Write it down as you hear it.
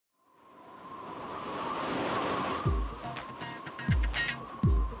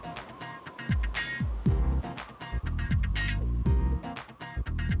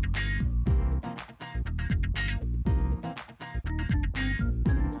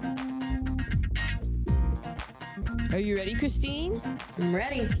Are you ready, Christine? I'm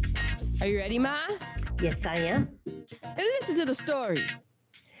ready. Are you ready, Ma? Yes, I am. And listen to the story.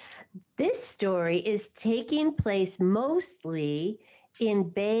 This story is taking place mostly in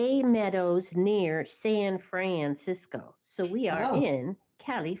Bay Meadows near San Francisco. So we are in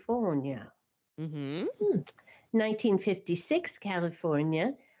California. Mm-hmm. 1956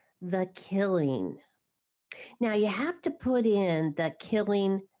 California, The Killing. Now you have to put in The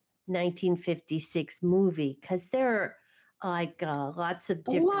Killing 1956 movie because there are lots of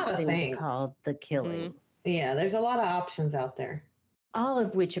different things called The Killing. Mm-hmm. Yeah, there's a lot of options out there. All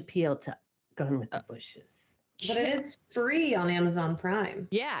of which appeal to Gone with the Bushes. But it is free on Amazon Prime.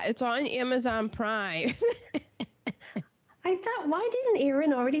 Yeah, it's on Amazon Prime. I thought, why didn't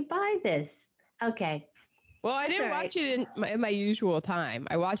Aaron already buy this? Okay. Well, I didn't watch it in my usual time.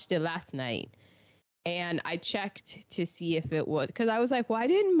 I watched it last night. And I checked to see if it was, because I was like, why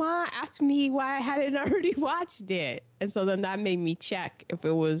didn't Ma ask me why I hadn't already watched it? And so then that made me check if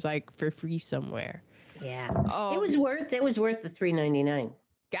it was like for free somewhere. Yeah. It was worth the $3.99.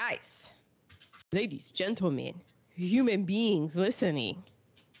 Guys, ladies, gentlemen, human beings listening.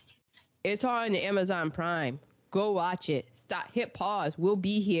 It's on Amazon Prime. Go watch it. Stop, hit pause. We'll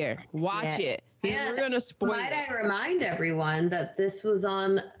be here. Watch it. And we're going to spoil it. Might I remind everyone that this was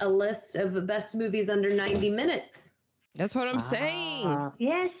on a list of the best movies under 90 minutes. That's what I'm saying.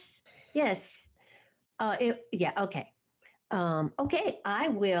 Yes. Okay. Okay, I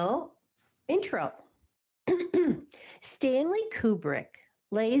will intro. Stanley Kubrick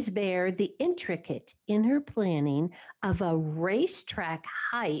lays bare the intricate inner planning of a racetrack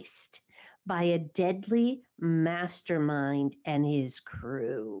heist by a deadly mastermind and his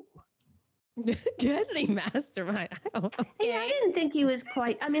crew. Deadly mastermind. Okay. Yeah, I didn't think he was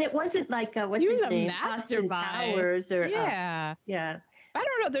quite. I mean, it wasn't like what's his name, Austin Powers, or yeah. I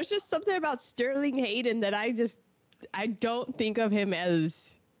don't know. There's just something about Sterling Hayden that I don't think of him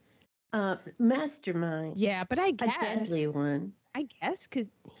as mastermind. Yeah, but I guess a deadly one. I guess because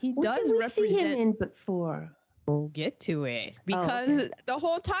he what does did we represent. See him in before. We'll get to it because the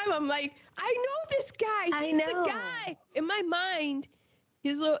whole time I'm like, I know this guy. He's the guy in my mind.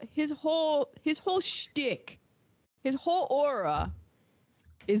 His whole shtick, his whole aura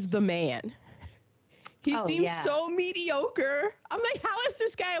is the man. He seems so mediocre. I'm like, how is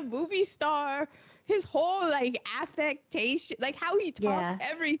this guy a movie star? His whole like affectation, like how he talks,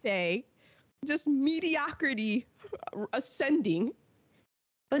 everything, just mediocrity ascending.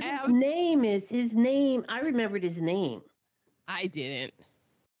 But his name. I remembered his name. I didn't.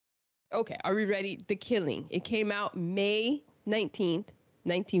 Okay, are we ready? The Killing. It came out May 19th.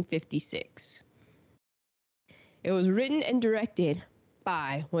 1956. It was written and directed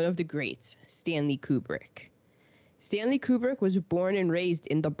by one of the greats, Stanley Kubrick. Stanley Kubrick was born and raised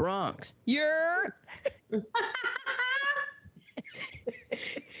in the Bronx.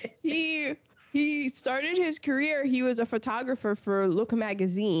 He started his career, he was a photographer for Look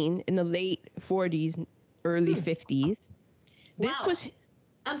magazine in the late 40s, early 50s.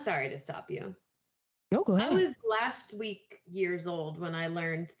 I'm sorry to stop you. No, go ahead. I was last week years old when I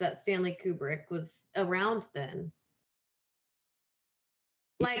learned that Stanley Kubrick was around then.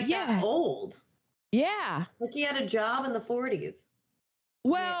 Like that old. Yeah. Like he had a job in the 40s.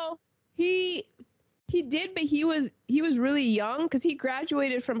 Well, he did, but he was really young because he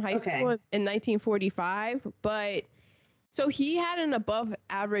graduated from high school in 1945. But so he had an above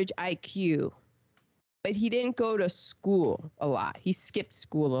average IQ, but he didn't go to school a lot. He skipped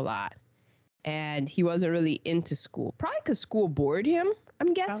school a lot. And he wasn't really into school. Probably because school bored him,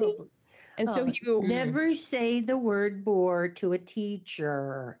 I'm guessing. Probably. And so he will never say the word bored to a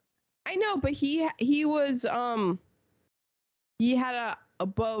teacher. I know, but he was he had a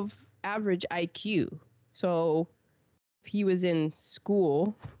above average IQ. So if he was in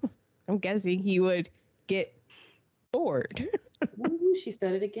school, I'm guessing he would get bored. Ooh, she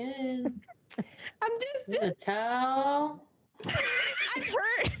said it again. I'm just gonna tell.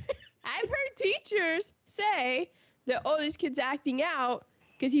 I've heard teachers say that, this kid's acting out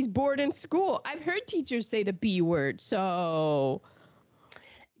because he's bored in school. I've heard teachers say the B word, so.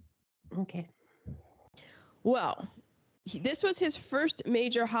 Okay. Well, this was his first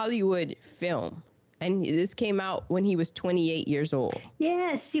major Hollywood film, and this came out when he was 28 years old.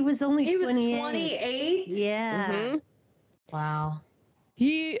 Yes, he was only 28. He was 28? Yeah. Mm-hmm. Wow.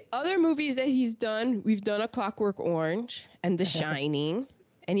 Other movies that he's done, we've done A Clockwork Orange and The Shining.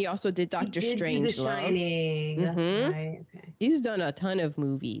 And he also did Doctor Strangelove. The Shining. Mm-hmm. That's right. Okay. He's done a ton of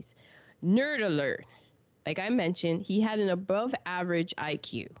movies. Nerd alert. Like I mentioned, he had an above average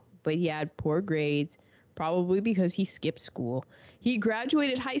IQ, but he had poor grades, probably because he skipped school. He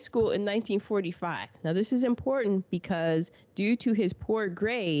graduated high school in 1945. Now, this is important because due to his poor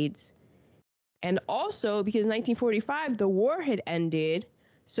grades, and also because 1945, the war had ended,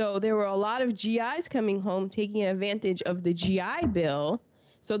 so there were a lot of GIs coming home taking advantage of the GI Bill.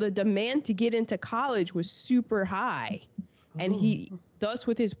 So the demand to get into college was super high. And he, thus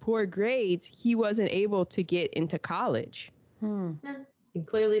with his poor grades, he wasn't able to get into college. He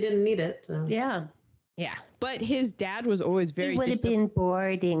clearly didn't need it. So. Yeah. Yeah. But his dad was always very He would have been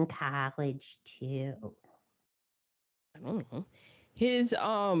bored in college too. I don't know. His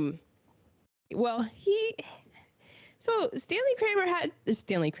Stanley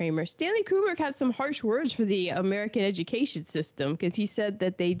Kubrick had some harsh words for the American education system because he said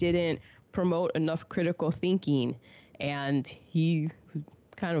that they didn't promote enough critical thinking, and he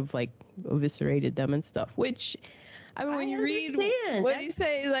kind of like eviscerated them and stuff, which I mean, when you read what you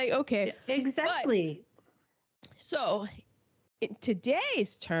say, like, okay. Exactly. But, so in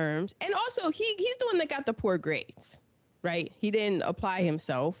today's terms, and also he's the one that got the poor grades. Right? He didn't apply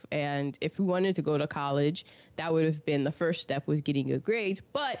himself. And if he wanted to go to college, that would have been the first step, was getting good grades.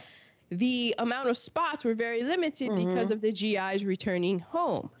 But the amount of spots were very limited because of the GIs returning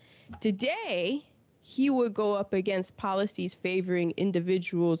home. Today, he would go up against policies favoring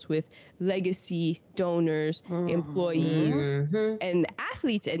individuals with legacy donors, employees, and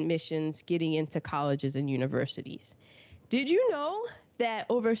athletes admissions getting into colleges and universities. Did you know that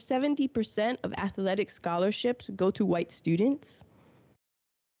over 70% of athletic scholarships go to white students?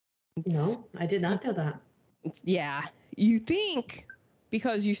 No, I did not know that. Yeah. You think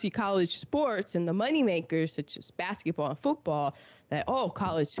because you see college sports and the moneymakers such as basketball and football that, oh,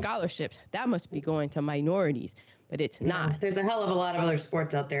 college scholarships, that must be going to minorities. But it's not. There's a hell of a lot of other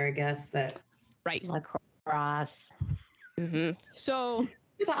sports out there, I guess, that... Right. Lacrosse. So...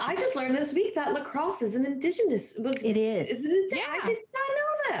 But I just learned this week that lacrosse is an indigenous... It is. Isn't it? Yeah. I did not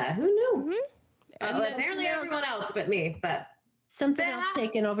know that. Who knew? Apparently everyone else but me, but... Something else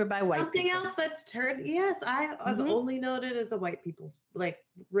taken over by white Something people. else that's turned... Yes, I've only known it as a white people's... Like,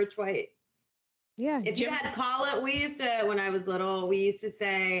 rich white... Yeah. If you had column... We used to, when I was little, we used to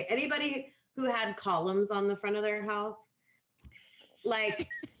say, anybody who had columns on the front of their house, like...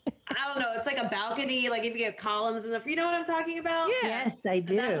 I don't know. It's like a balcony. Like if you get columns in the, you know what I'm talking about? Yeah. Yes, I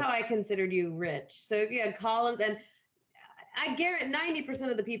do. That's how I considered you rich. So if you had columns, and I guarantee 90%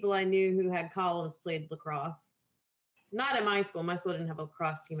 of the people I knew who had columns played lacrosse. Not at my school. My school didn't have a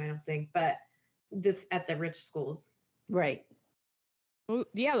lacrosse team, I don't think, but at the rich schools. Right. Well,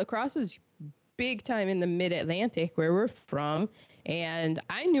 yeah, lacrosse is big time in the Mid-Atlantic where we're from, and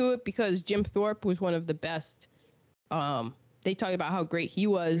I knew it because Jim Thorpe was one of the best. They talked about how great he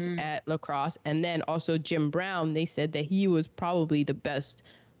was at lacrosse. And then also Jim Brown, they said that he was probably the best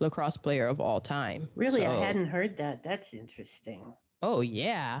lacrosse player of all time. Really? So, I hadn't heard that. That's interesting. Oh,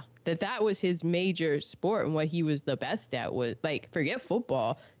 yeah. That was his major sport, and what he was the best at was, like, forget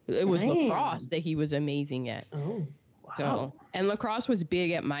football. It was lacrosse that he was amazing at. Oh, wow. So, and lacrosse was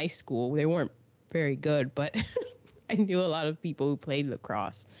big at my school. They weren't very good, but I knew a lot of people who played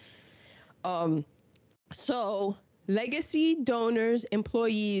lacrosse. So... legacy donors,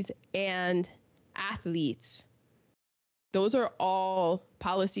 employees, and athletes. Those are all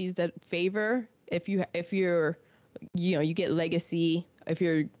policies that favor if you're, you get legacy, if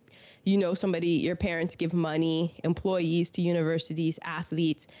you're, somebody, your parents give money, employees to universities,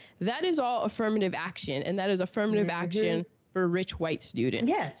 athletes. That is all affirmative action, and that is affirmative action for rich white students.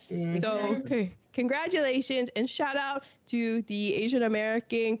 Yes. So, okay. Congratulations and shout out to the Asian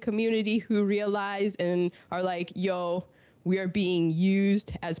American community who realize and are like, yo, we are being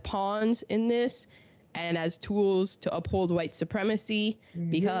used as pawns in this and as tools to uphold white supremacy,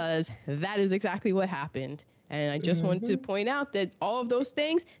 because that is exactly what happened. And I just wanted to point out that all of those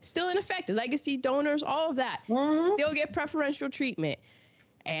things still in effect. Legacy donors, all of that still get preferential treatment.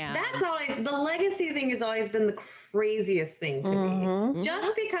 And that's always, the legacy thing has always been the craziest thing to me.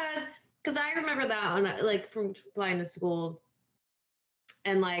 Just because I remember that on from flying to schools,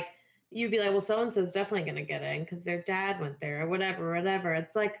 and like you'd be like, well, so and so's definitely gonna get in because their dad went there or whatever.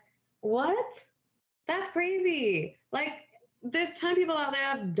 It's like, what? That's crazy. Like there's a ton of people out there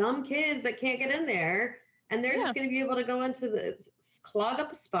that have dumb kids that can't get in there, and they're just gonna be able to go into the clog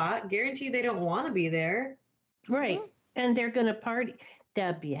up a spot, guarantee they don't want to be there. Right. And they're gonna party.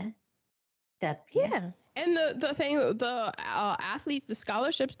 W. Yeah. And the thing, the athletes, the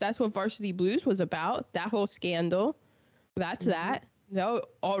scholarships, that's what Varsity Blues was about. That whole scandal. That's that.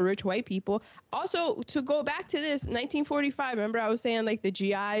 All rich white people. Also, to go back to this, 1945, remember I was saying like the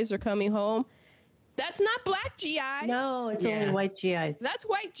GIs are coming home? That's not black GIs. No, it's only white GIs. That's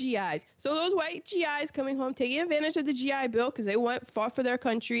white GIs. So those white GIs coming home, taking advantage of the GI Bill because they fought for their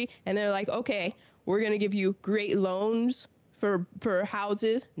country, and they're like, okay, we're going to give you great loans for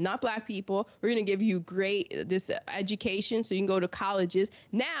houses, not black people. We're going to give you this education so you can go to colleges.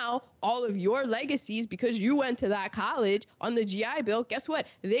 Now, all of your legacies, because you went to that college on the GI Bill, guess what?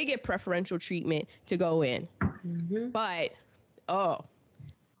 They get preferential treatment to go in. Mm-hmm. But,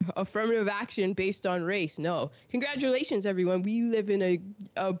 affirmative action based on race. No. Congratulations, everyone. We live in a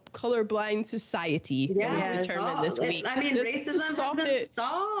colorblind society. Yeah, determined this week. I mean, racism has been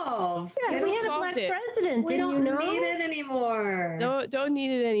solved. Yeah, we had a black president. We don't need it anymore. Don't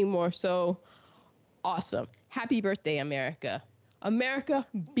need it anymore. So awesome. Happy birthday, America. America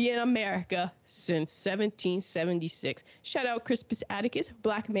being America since 1776. Shout out Crispus Attucks,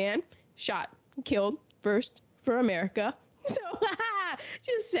 black man, shot, killed first for America. So,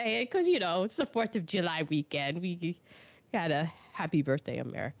 just saying, because, it's the 4th of July weekend. We got a happy birthday,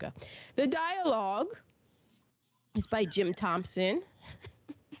 America. The dialogue is by Jim Thompson.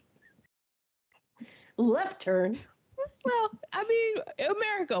 Left turn. Well, I mean,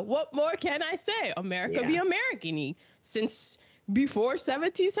 America, what more can I say? America be American-y since before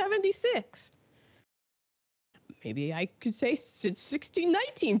 1776. Maybe I could say since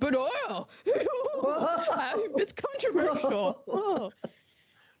 1619, but it's controversial.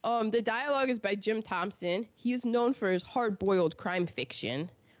 The dialogue is by Jim Thompson. He is known for his hard-boiled crime fiction.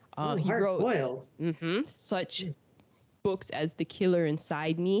 He wrote such books as The Killer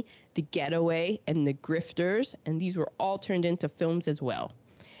Inside Me, The Getaway, and The Grifters, and these were all turned into films as well.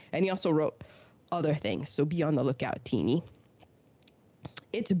 And he also wrote other things, so be on the lookout, teenie.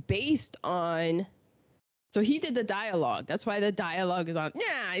 It's based on... So he did the dialogue. That's why the dialogue is on.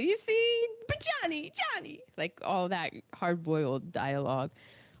 Yeah, you see, but Johnny, like all that hard-boiled dialogue.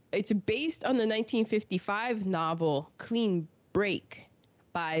 It's based on the 1955 novel Clean Break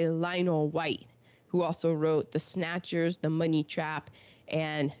by Lionel White, who also wrote The Snatchers, The Money Trap,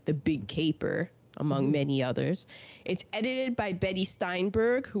 and The Big Caper, among many others. It's edited by Betty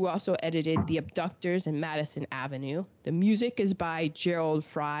Steinberg, who also edited The Abductors and Madison Avenue. The music is by Gerald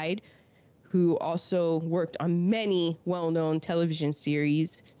Fried, who also worked on many well-known television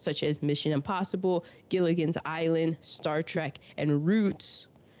series, such as Mission Impossible, Gilligan's Island, Star Trek, and Roots.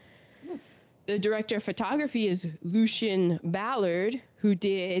 The director of photography is Lucien Ballard, who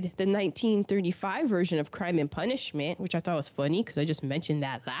did the 1935 version of Crime and Punishment, which I thought was funny because I just mentioned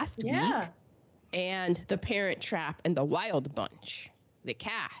that last week. And The Parent Trap and The Wild Bunch, the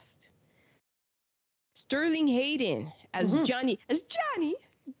cast. Sterling Hayden as Johnny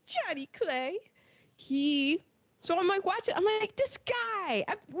Clay. So I'm like, watch it. I'm like, this guy,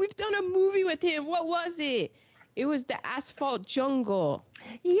 we've done a movie with him. What was it? It was The Asphalt Jungle.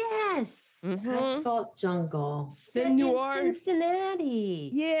 Yes. Asphalt Jungle. The New Orleans,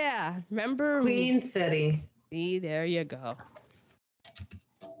 Cincinnati. Yeah. Remember? Queen City. See, there you go.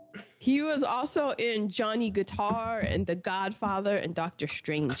 He was also in Johnny Guitar and The Godfather and Dr.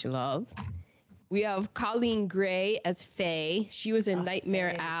 Strangelove. We have Coleen Gray as Faye. She was in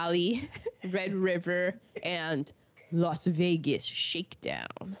Nightmare Alley, Red River, and Las Vegas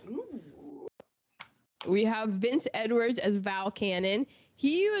Shakedown. Ooh. We have Vince Edwards as Val Cannon.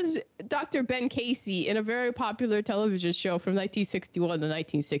 He was Dr. Ben Casey in a very popular television show from 1961 to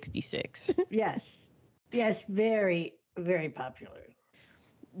 1966. Yes. Yes, very, very popular.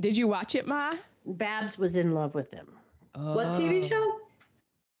 Did you watch it, Ma? Babs was in love with him. What TV show?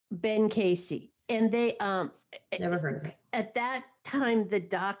 Ben Casey. And they never heard of it. At that time, the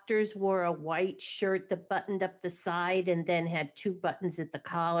doctors wore a white shirt that buttoned up the side and then had 2 buttons at the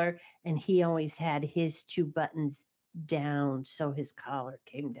collar, and he always had his 2 buttons down, so his collar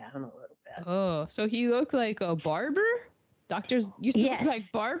came down a little bit. Oh, so he looked like a barber? Doctors used to look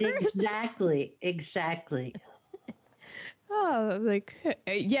like barbers? Exactly. Oh, like,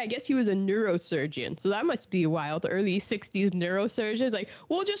 yeah, I guess he was a neurosurgeon. So that must be wild. The early 60s neurosurgeons, like,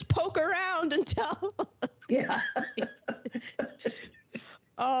 we'll just poke around until. Yeah.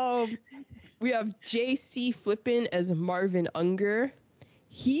 We have J.C. Flippen as Marvin Unger.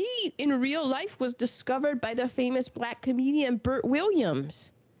 He, in real life, was discovered by the famous black comedian Burt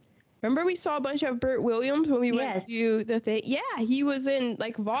Williams. Remember we saw a bunch of Burt Williams when we went to the thing? Yeah, he was in,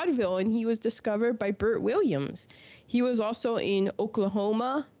 like, vaudeville, and he was discovered by Burt Williams. He was also in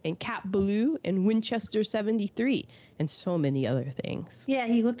Oklahoma and Cat Ballou and Winchester 73 and so many other things. Yeah,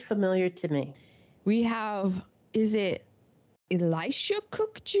 he looked familiar to me. We have, is it Elisha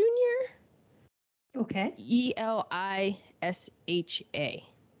Cook Jr.? Okay. Elisha.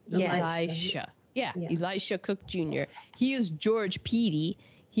 Yeah. Elisha. Yeah, Elisha Cook Jr. He is George Petey.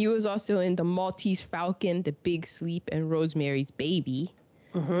 He was also in The Maltese Falcon, The Big Sleep, and Rosemary's Baby.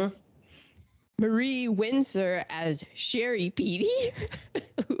 Mm-hmm. Marie Windsor as Sherry Petey.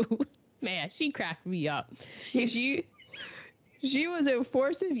 Man, she cracked me up. She was in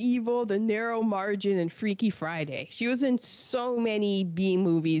Force of Evil, The Narrow Margin, and Freaky Friday. She was in so many B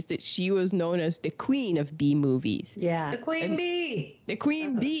movies that she was known as the queen of B movies. Yeah. The Queen Bee. The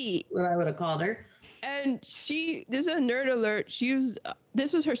Queen Bee. What I would have called her. And this is a nerd alert.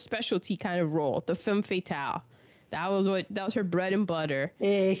 This was her specialty kind of role, the femme fatale. That was her bread and butter.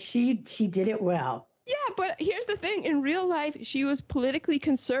 She did it well. Yeah, but here's the thing. In real life, she was politically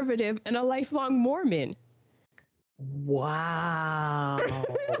conservative and a lifelong Mormon. Wow.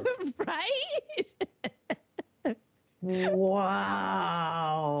 Right?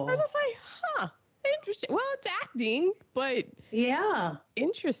 Wow. I was just like, huh, interesting. Well, it's acting, but yeah,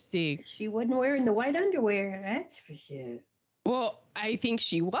 interesting. She wasn't wearing the white underwear, that's for sure. Well, I think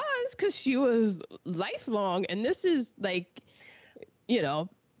she was, because she was lifelong, and this is like,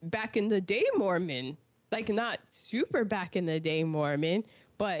 back in the day Mormon, like not super back in the day Mormon,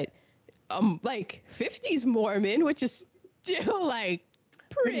 but like 50s Mormon, which is still like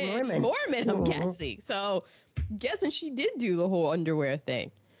pretty Mormon, I'm guessing. So guessing she did do the whole underwear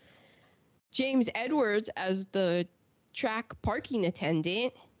thing. James Edwards as the track parking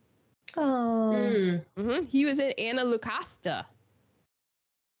attendant. Oh. Mm-hmm. He was in Anna Lucasta.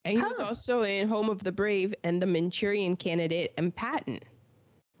 And he was also in Home of the Brave and The Manchurian Candidate and Patton.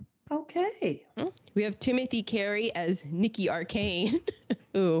 Okay. We have Timothy Carey as Nicky Arcane.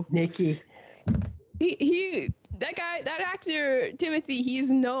 Ooh. Nicky. That actor, Timothy,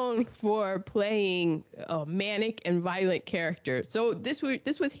 he's known for playing a manic and violent character. So this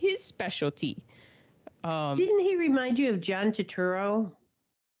was his specialty. Didn't he remind you of John Turturro?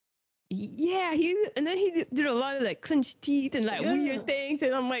 Yeah, he did a lot of like clenched teeth and like weird things,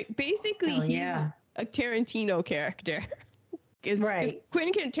 and I'm like, basically he's a Tarantino character. Right.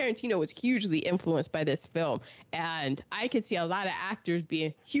 Quentin Tarantino was hugely influenced by this film, and I could see a lot of actors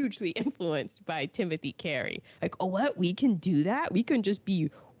being hugely influenced by Timothy Carey. Like, oh, what? We can do that? We can just be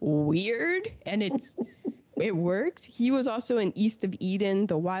weird, and it works. He was also in East of Eden,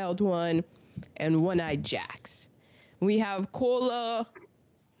 The Wild One, and One-Eyed Jacks. We have Kola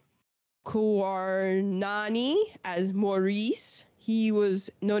Kuarnani as Maurice. He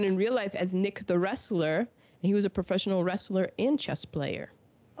was known in real life as Nick the Wrestler. He was a professional wrestler and chess player.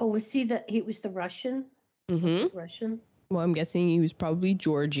 Oh, was he was the Russian? Mm-hmm. Russian? Well, I'm guessing he was probably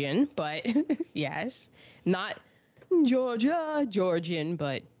Georgian, but yes. Not Georgian,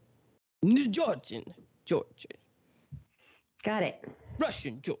 but Georgian. Got it.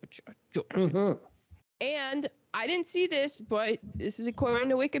 Russian, Georgia. Mm-hmm. And I didn't see this, but this is according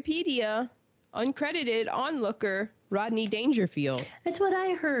to Wikipedia. Uncredited onlooker, Rodney Dangerfield. That's what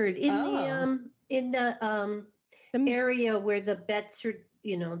I heard in the area where the bets are,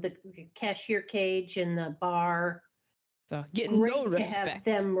 the cashier cage and the bar. So getting no respect. To have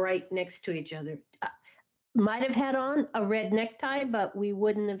them right next to each other. Might have had on a red necktie, but we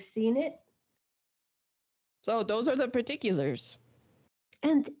wouldn't have seen it. So those are the particulars.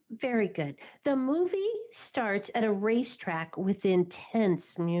 And very good. The movie starts at a racetrack with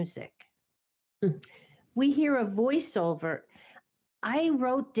intense music. We hear a voiceover. I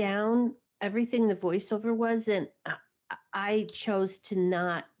wrote down everything the voiceover was, and I chose to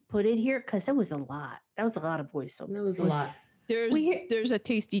not put it here because it was a lot. That was a lot of voiceover. That was a lot. There's a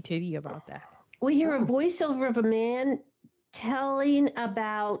tasty titty about that. We hear a voiceover of a man telling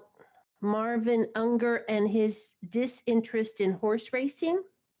about Marvin Unger and his disinterest in horse racing.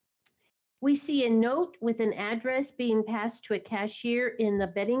 We see a note with an address being passed to a cashier in the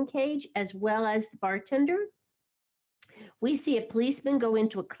betting cage, as well as the bartender. We see a policeman go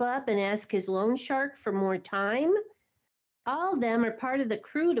into a club and ask his loan shark for more time. All of them are part of the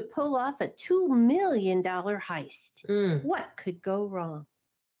crew to pull off a $2 million heist. What could go wrong?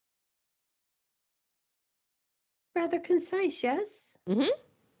 Rather concise, yes? Mm-hmm.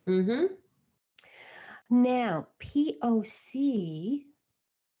 Mm-hmm. Now, POC.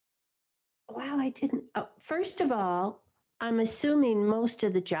 Wow, I didn't. First of all, I'm assuming most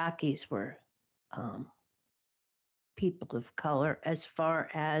of the jockeys were people of color, as far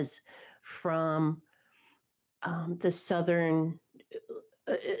as from the southern.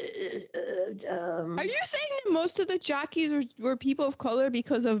 Are you saying that most of the jockeys were people of color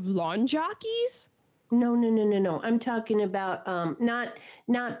because of lawn jockeys? No. I'm talking about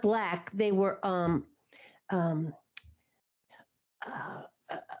not black. They were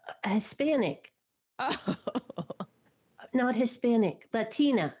Hispanic. Oh. Not Hispanic.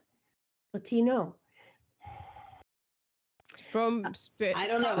 Latino. from. I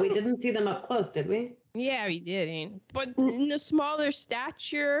don't know. We didn't see them up close, did we? Yeah, we didn't. But in the smaller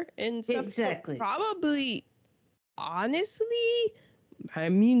stature and stuff. Exactly. Probably, honestly, I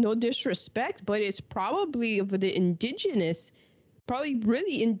mean, no disrespect, but it's probably of the indigenous, probably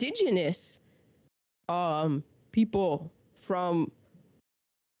really indigenous, people from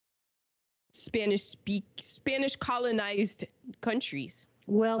Spanish colonized countries.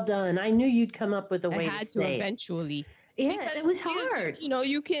 Well done. I knew you'd come up with a way I had to say eventually. Yeah, Because it was hard. You know,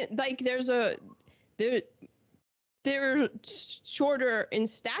 you can't, like, they're shorter in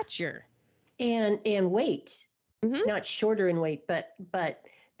stature and weight. Mm-hmm. Not shorter in weight, but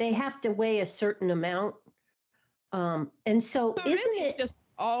they have to weigh a certain amount. And so isn't really, it it's just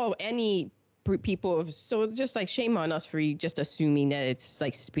any people? So just like shame on us for just assuming that it's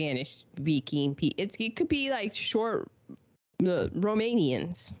like Spanish speaking. It could be like short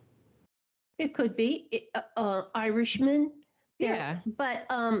Romanians. It could be Irishmen. Yeah. But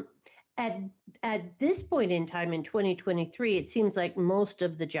at this point in time in 2023, it seems like most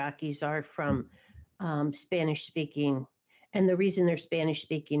of the jockeys are from Spanish speaking. And the reason they're Spanish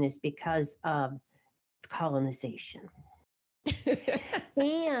speaking is because of colonization.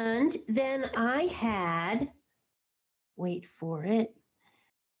 And then I had, wait for it.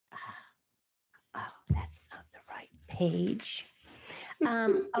 Oh, that's not the right page.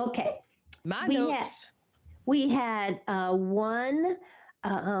 Okay. My notes. We had one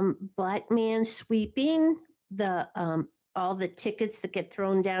black man sweeping the all the tickets that get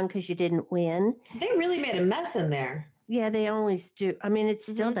thrown down because you didn't win. They really made a mess in there. Yeah, they always do. I mean, it's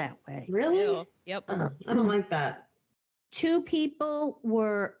still that way. Really? Yep. I don't like that. Two people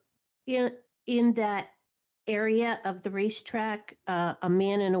were in that area of the racetrack, a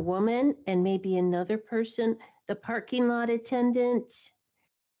man and a woman, and maybe another person, the parking lot attendant.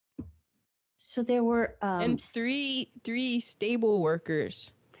 So there were and three stable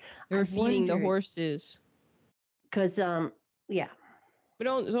workers. They were feeding the horses. Because yeah.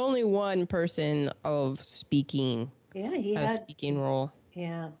 But there's only one person of speaking. Yeah, he had had a speaking role.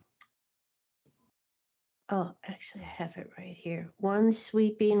 Yeah. Oh, actually, I have it right here. One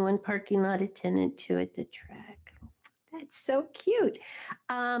sweeping, one parking lot attendant, two at the track. That's so cute.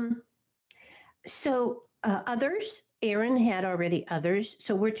 So others, Aaron had already others.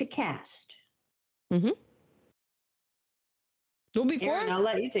 So we're to cast. Mm-hmm. Well, before Aaron, I'll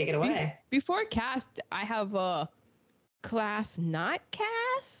let you take it away. Before cast, I have a class not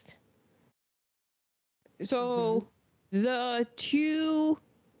cast. So the two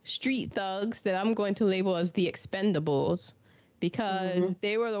street thugs that I'm going to label as the expendables, because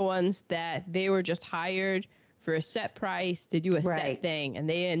they were the ones that they were just hired for a set price to do a set thing, and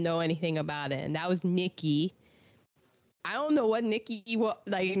they didn't know anything about it. And that was Nikki. I don't know what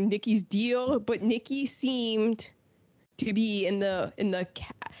Nikki's deal, but Nikki seemed to be in the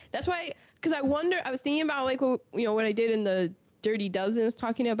that's why, because I was thinking about like what I did in the Dirty Dozens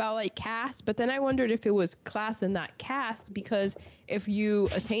talking about like cast, but then I wondered if it was class and not cast, because if you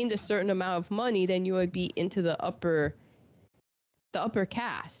attained a certain amount of money, then you would be into the upper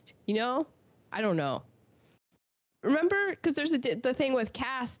cast, I don't know. Remember, because there's the thing with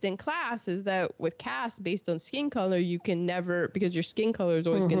cast and class is that with cast based on skin color, you can never, because your skin color is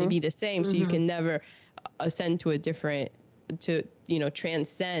always going to be the same, so you can never ascend to a different,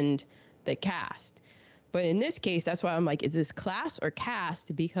 transcend the cast. But in this case, that's why I'm like, is this class or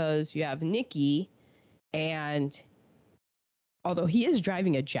cast? Because you have Nikki, and although he is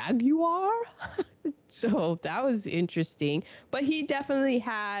driving a Jaguar, so that was interesting. But he definitely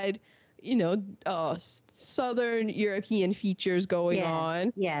had, Southern European features going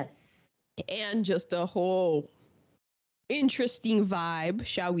on. Yes. And just a whole interesting vibe,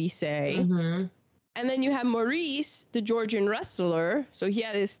 shall we say. Mm-hmm. And then you have Maurice, the Georgian wrestler. So he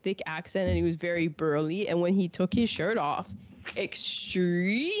had his thick accent and he was very burly. And when he took his shirt off,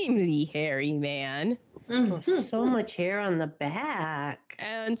 extremely hairy, man. Mm-hmm. So much hair on the back.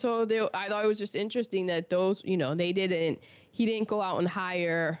 And so I thought it was just interesting that those, he didn't go out and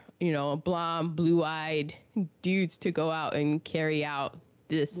hire, blonde, blue-eyed dudes to go out and carry out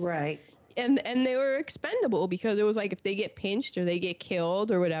this. Right. And they were expendable, because it was like if they get pinched or they get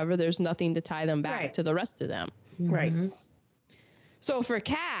killed or whatever, there's nothing to tie them back to the rest of them. Right. So for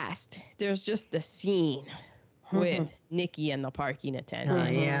cast, there's just the scene with Nikki and the parking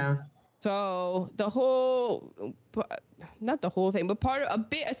attendant. Yeah. So not the whole thing, but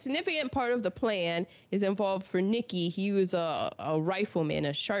a significant part of the plan is involved for Nikki. He was a rifleman,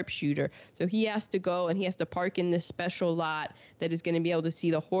 a sharpshooter. So he has to go and he has to park in this special lot that is going to be able to see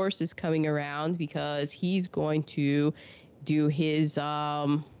the horses coming around, because he's going to do his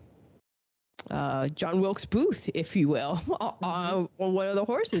John Wilkes Booth, if you will, on one of the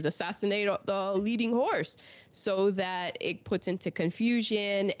horses, assassinate the leading horse, so that it puts into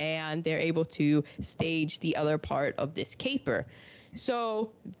confusion and they're able to stage the other part of this caper.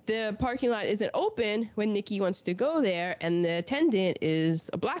 So the parking lot isn't open when Nikki wants to go there, and the attendant is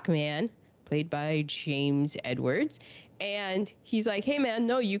a black man, played by James Edwards, and he's like, hey man,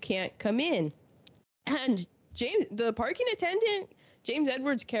 no, you can't come in. And the parking attendant, James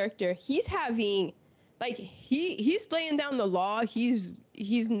Edwards' character, he's having, like, he's laying down the law. He's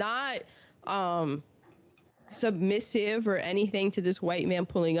not submissive or anything to this white man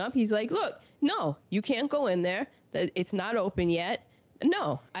pulling up. He's like, look, no, you can't go in there. It's not open yet.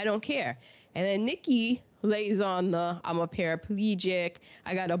 No, I don't care. And then Nikki lays on I'm a paraplegic,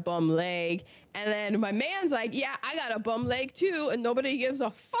 I got a bum leg. And then my man's like, yeah, I got a bum leg too, and nobody gives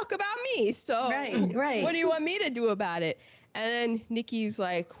a fuck about me. So right. What do you want me to do about it? And then Nikki's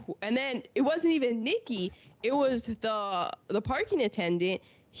like, and then it wasn't even Nikki, it was the parking attendant.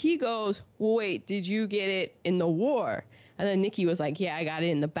 He goes, well, wait, did you get it in the war? And then Nikki was like, yeah, I got it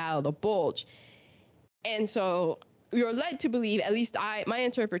in the Battle of the Bulge. And so you're led to believe, at least my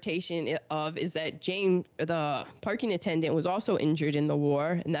interpretation is that James, the parking attendant, was also injured in the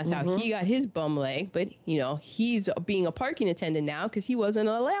war, and that's how he got his bum leg. But, he's being a parking attendant now because he wasn't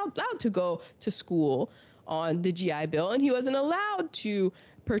allowed to go to school on the GI Bill, and he wasn't allowed to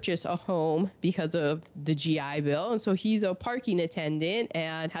purchase a home because of the GI Bill. And so he's a parking attendant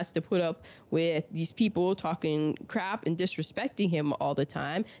and has to put up with these people talking crap and disrespecting him all the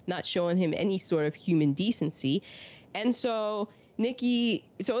time, not showing him any sort of human decency. And so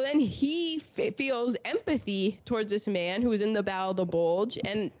then he feels empathy towards this man who is in the Battle of the Bulge,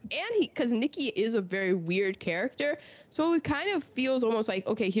 and because Nikki is a very weird character, so it kind of feels almost like,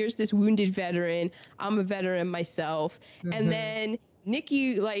 okay, here's this wounded veteran, I'm a veteran myself, and then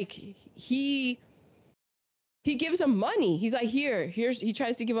Nikki, like, he gives him money. He's like, he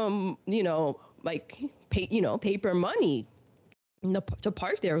tries to give him, paper money. To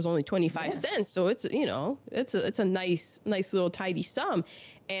park there was only 25 cents, so it's a nice little tidy sum.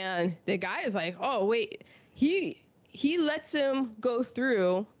 And the guy is like, oh wait, he lets him go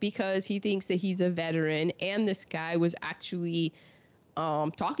through because he thinks that he's a veteran, and this guy was actually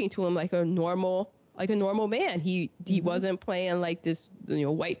talking to him like a normal man. He wasn't playing like this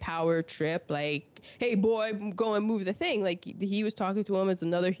white power trip, like, hey boy, go and move the thing. Like, he was talking to him as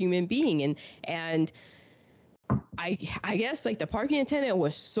another human being, and I guess like the parking attendant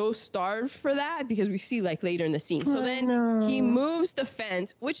was so starved for that, because we see like later in the scene. So then he moves the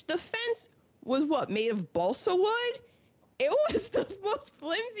fence, which the fence was made of balsa wood. It was the most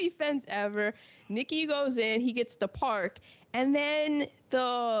flimsy fence ever. Nikki goes in, he gets to park, and then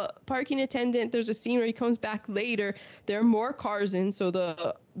the parking attendant, there's a scene where he comes back later. There are more cars in, so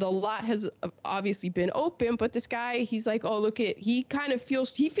the lot has obviously been open, but this guy, he's like, oh, he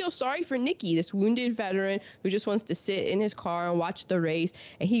feels sorry for Nikki, this wounded veteran who just wants to sit in his car and watch the race,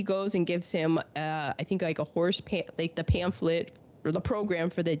 and he goes and gives him, I think like a like the pamphlet or the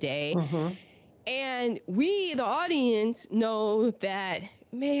program for the day. And we, the audience, know that,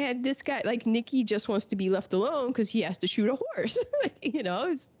 man, this guy, like, Nikki just wants to be left alone because he has to shoot a horse.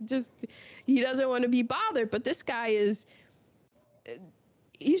 It's just, he doesn't want to be bothered. But this guy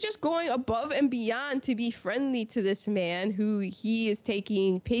he's just going above and beyond to be friendly to this man who he is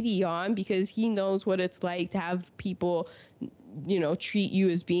taking pity on, because he knows what it's like to have people, treat you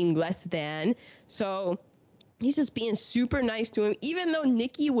as being less than. So he's just being super nice to him, even though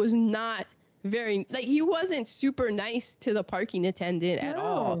Nikki was not he wasn't super nice to the parking attendant at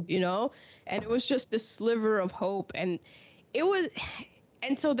all, and it was just a sliver of hope. And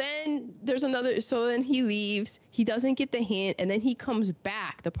so then so then he leaves, he doesn't get the hint, and then he comes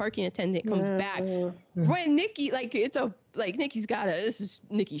back, the parking attendant comes back when Nikki, Nikki's this is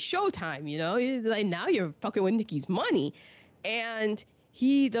Nikki's showtime, he's like, now you're fucking with Nikki's money. And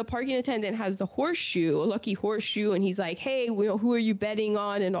the parking attendant has the horseshoe, a lucky horseshoe, and he's like, hey, who are you betting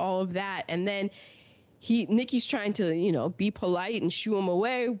on, and all of that. And then Nikki's trying to, be polite and shoo him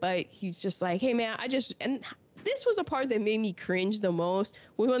away, but he's just like, hey man, and this was the part that made me cringe the most,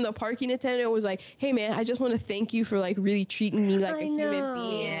 was when the parking attendant was like, hey man, I just want to thank you for like really treating me like a human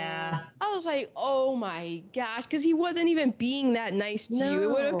being. Yeah. I was like, oh my gosh, because he wasn't even being that nice to you.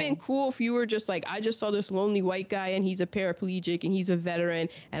 It would have been cool if you were just like, I just saw this lonely white guy and he's a paraplegic and he's a veteran,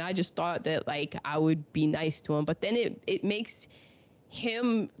 and I just thought that like I would be nice to him. But then it makes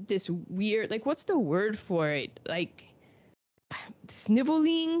him this weird, like, what's the word for it? Like,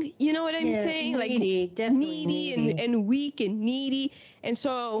 sniveling, you know what I'm saying? Needy, like needy and weak and needy. And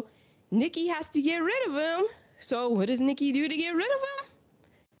so Nikki has to get rid of him. So what does Nikki do to get rid of him?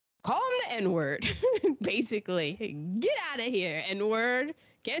 Call him the N-word, basically. Get out of here, N-word.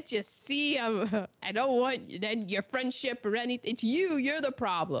 Can't you see I don't want then your friendship or anything. It's you're the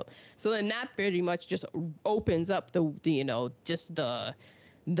problem. So then that pretty much just opens up the just the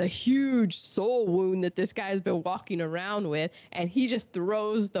huge soul wound that this guy's been walking around with, and he just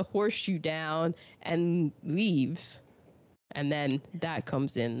throws the horseshoe down and leaves. And then that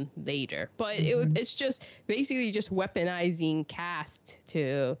comes in later. But it's just basically just weaponizing cast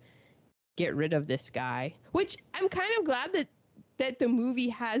to get rid of this guy, which I'm kind of glad that the movie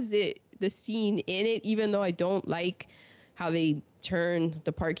has the scene in it, even though I don't like how they turn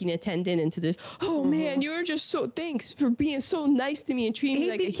the parking attendant into this, man, you're just so, thanks for being so nice to me and treating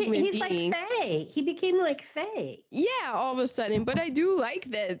me like a human being. Like Faye. He became like Faye. Yeah, all of a sudden. But I do like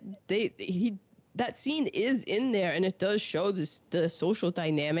that that scene is in there, and it does show the social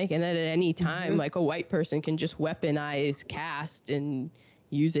dynamic, and that at any time, like, a white person can just weaponize caste and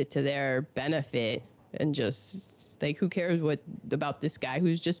use it to their benefit, and just like, who cares about this guy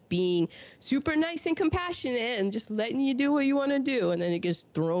who's just being super nice and compassionate and just letting you do what you want to do, and then it gets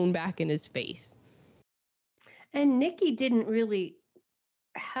thrown back in his face. And Nicky didn't really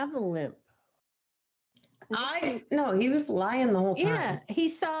have a limp. No, he was lying the whole time. Yeah, he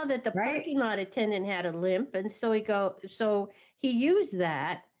saw that the parking lot attendant had a limp, and so he used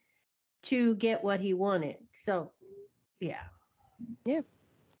that to get what he wanted. So, yeah.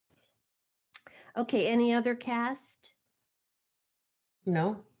 Okay, any other cast?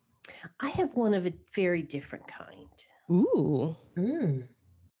 No. I have one of a very different kind. Ooh.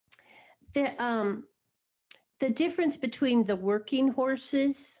 The difference between the working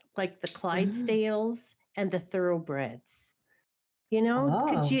horses, like the Clydesdales, and the thoroughbreds. You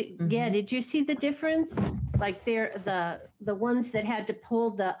know, did you see the difference? Like they're the ones that had to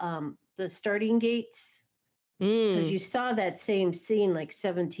pull the starting gates. Because you saw that same scene like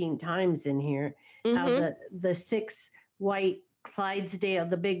 17 times in here. How the 6 white Clydesdale,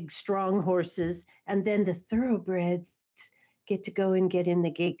 the big strong horses, and then the thoroughbreds get to go and get in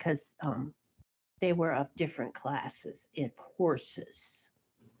the gate because they were of different classes of horses.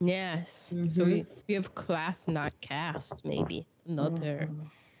 Yes. So we have class, not caste, maybe. Another.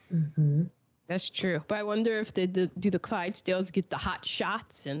 That's true. But I wonder if do the Clydesdales get the hot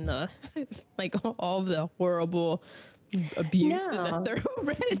shots and like all the horrible abuse that the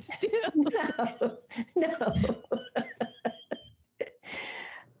thoroughbreds do?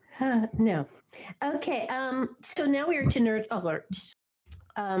 No. Okay. So now we are to nerd alerts.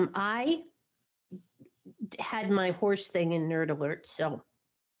 I had my horse thing in nerd alert, so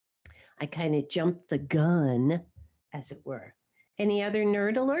I kind of jumped the gun, as it were. Any other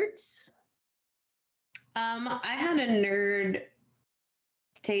nerd alerts? I had a nerd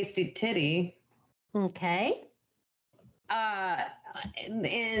tasty titty. Okay.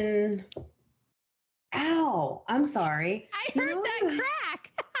 Ow, I'm sorry. I heard that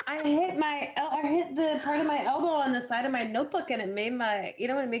crack. I hit the part of my elbow on the side of my notebook, and it made when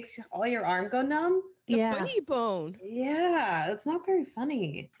it makes all your arm go numb? The funny bone. Yeah, it's not very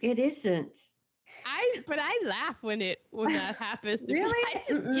funny. It isn't. But I laugh when that happens. Really?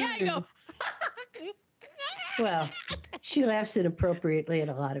 I go. Well, she laughs inappropriately at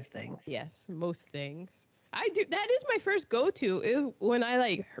a lot of things. Yes, most things. I do. That is my first go-to. Is when I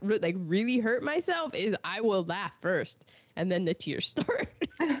like really hurt myself. Is I will laugh first, and then the tears start.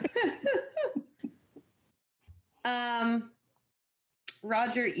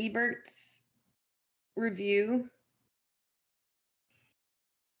 Roger Ebert's review.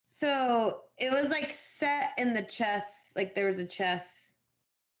 So it was like set in the chess. Like there was a chess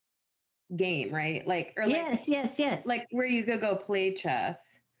game, right? Yes. Like where you could go play chess,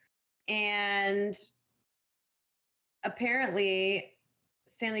 and apparently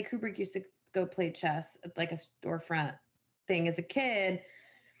Stanley Kubrick used to go play chess at like a storefront thing as a kid,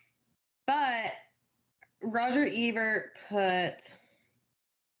 but Roger Ebert put,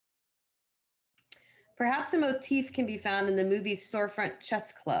 perhaps a motif can be found in the movie's storefront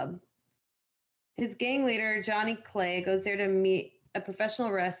chess club. His gang leader, Johnny Clay, goes there to meet a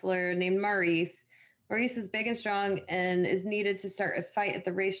professional wrestler named Maurice. Maurice is big and strong and is needed to start a fight at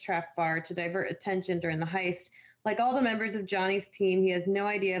the racetrack bar to divert attention during the heist. Like all the members of Johnny's team, he has no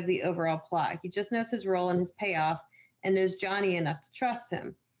idea of the overall plot. He just knows his role and his payoff and knows Johnny enough to trust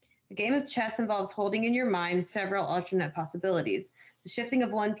him. The game of chess involves holding in your mind several alternate possibilities. The shifting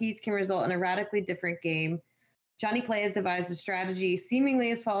of one piece can result in a radically different game. Johnny Clay has devised a strategy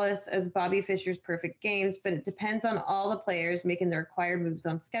seemingly as flawless as Bobby Fischer's perfect games, but it depends on all the players making the required moves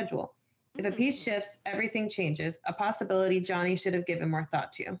on schedule. If a piece shifts, everything changes, a possibility Johnny should have given more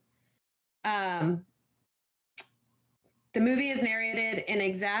thought to. The movie is narrated in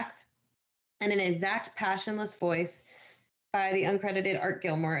exact and an exact, passionless voice by the uncredited Art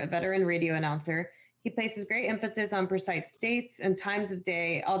Gilmore, a veteran radio announcer. He places great emphasis on precise dates and times of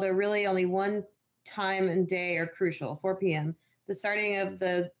day, although really only one time and day are crucial, 4 p.m., the starting of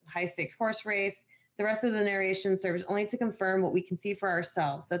the high-stakes horse race. The rest of the narration serves only to confirm what we can see for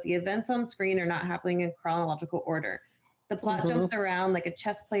ourselves, that the events on screen are not happening in chronological order. The plot jumps around like a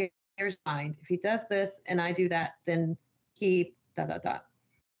chess player's mind. If he does this and I do that, then he ... I don't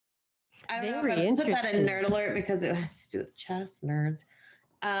know if I put that in nerd alert because it has to do with chess, nerds.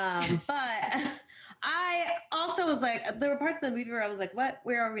 But I also was like, there were parts of the movie where I was like, what?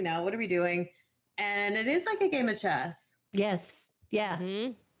 Where are we now? What are we doing? And it is like a game of chess. Yes. Yeah.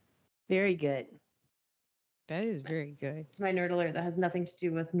 Mm-hmm. Very good. That is very good. It's my nerd alert that has nothing to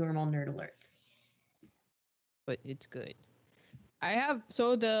do with normal nerd alerts. But it's good. I have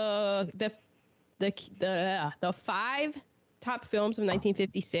the 5 top films of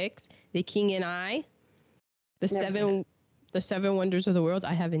 1956: The King and I, the Seven Wonders of the World.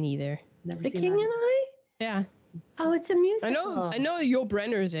 I haven't either. The King and I? Yeah. Oh, it's a musical. I know Yul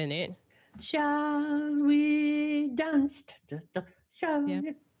Brynner's in it. Shall we dance? Shall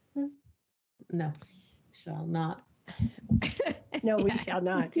we? No, shall not. No, we shall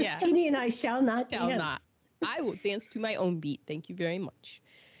not. Yeah. Teeny and I shall not dance. I will dance to my own beat. Thank you very much.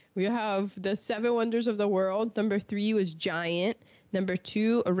 We have the 7 Wonders of the World. Number 3 was Giant. Number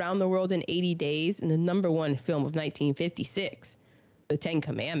 2, Around the World in 80 Days. And the number 1 film of 1956, The 10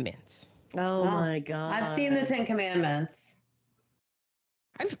 Commandments. Oh my God. I've seen the 10 Commandments.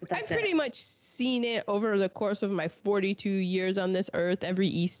 I've pretty much seen it over the course of my 42 years on this earth, every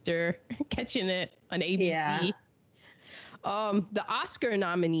Easter, catching it on ABC. Yeah. The Oscar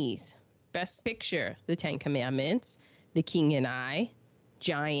nominees: Best Picture, The 10 Commandments, The King and I,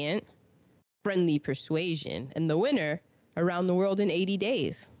 Giant, Friendly Persuasion, and the winner, Around the World in 80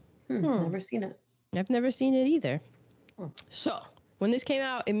 Days. Never seen it. I've never seen it either. So, when this came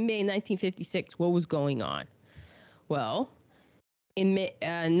out in May 1956, what was going on? Well, in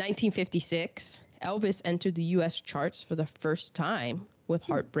 1956, Elvis entered the U.S. charts for the first time with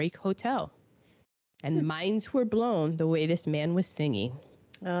Heartbreak Hotel. And minds were blown the way this man was singing.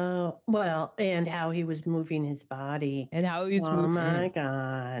 Oh, well, and how he was moving his body. Oh, my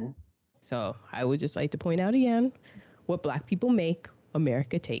God. So I would just like to point out again, what black people make,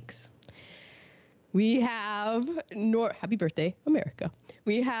 America takes. We have Happy birthday, America.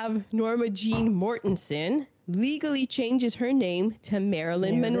 We have Norma Jean Mortensen legally changes her name to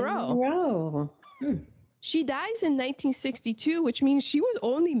Marilyn Monroe. She dies in 1962, which means she was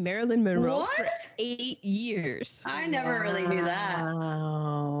only Marilyn Monroe for 8 years. I never really knew that.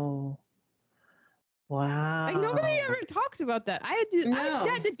 Wow. Like, nobody ever talks about that. I had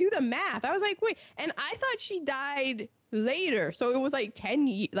to do the math. I was like, wait, and I thought she died later. So it was like 10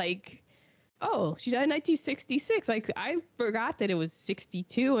 years, like, oh, she died in 1966. Like, I forgot that it was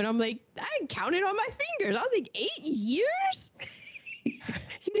 62. And I'm like, I counted on my fingers. I was like, 8 years?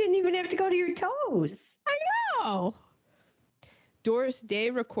 You didn't even have to go to your toes. I know. Doris Day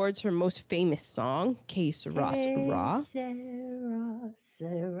records her most famous song, Que Sera Sera.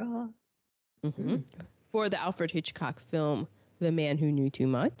 For the Alfred Hitchcock film, The Man Who Knew Too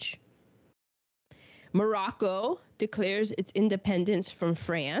Much. Morocco declares its independence from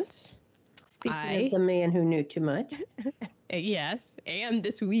France. Speaking of The Man Who Knew Too Much. Yes, and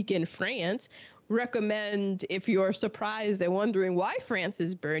this week in France, recommend, if you're surprised and wondering why France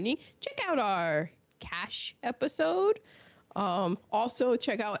is burning, check out our Cash episode. Also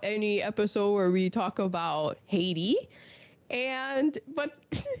check out any episode where we talk about Haiti.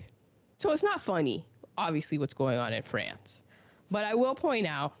 So it's not funny, obviously, what's going on in France. But I will point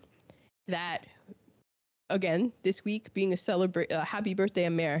out that, again, this week being a Happy Birthday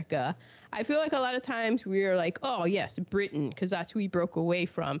America, I feel like a lot of times we're like, oh yes, Britain, because that's who we broke away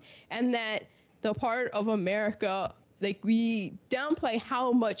from. And that the part of America, like, we downplay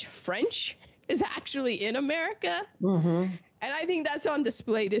how much French is actually in America. And I think that's on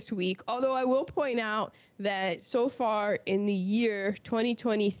display this week. Although I will point out that so far in the year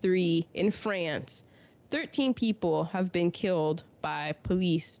 2023 in France, 13 people have been killed by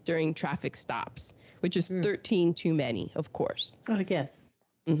police during traffic stops, which is 13 too many, of course. I guess.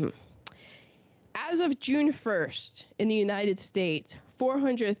 As of June 1st in the United States,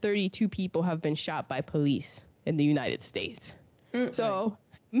 432 people have been shot by police in the United States. So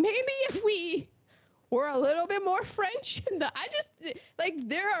maybe if we were a little bit more French, they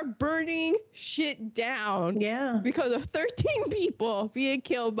are burning shit down because of 13 people being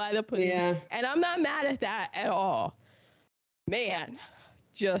killed by the police. And I'm not mad at that at all. Man,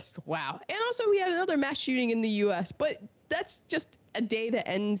 just wow. And also we had another mass shooting in the U.S., but that's just a day that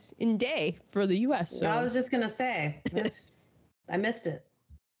ends in day for the U.S. So I was just going to say, I missed it.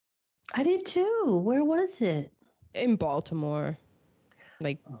 I did too. Where was it? In Baltimore,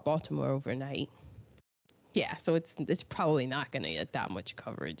 like Baltimore overnight. Yeah, so it's probably not going to get that much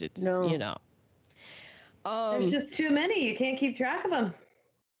coverage. It's, you know. There's just too many. You can't keep track of them.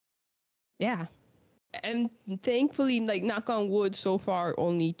 Yeah. And thankfully, like, knock on wood, so far,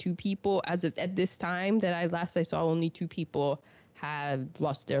 only 2 people, as of at this time that I saw, only 2 people have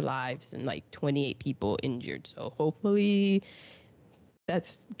lost their lives and like 28 people injured. So hopefully that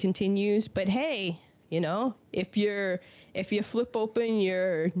continues. But hey, you know, if you flip open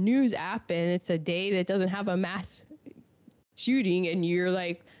your news app and it's a day that doesn't have a mass shooting and you're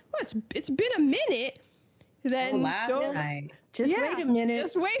like, well, it's been a minute, then just wait a minute.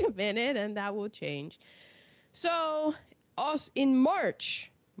 Just wait a minute, and that will change. So, also in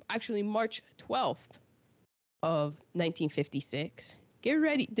March 12th of 1956, get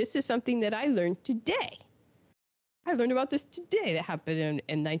ready. This is something that I learned today. I learned about this today that happened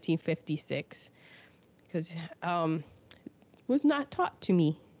in 1956 because was not taught to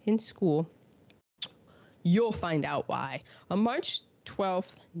me in school. You'll find out why. On March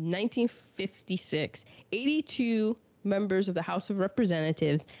 12th, 1956, 82 members of the House of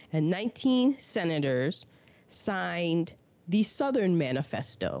Representatives and 19 senators signed the Southern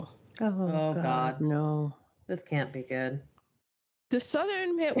Manifesto. Oh God, no. This can't be good.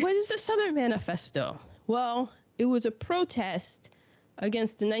 What is the Southern Manifesto? Well, it was a protest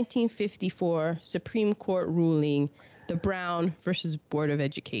against the 1954 Supreme Court ruling, the Brown versus Board of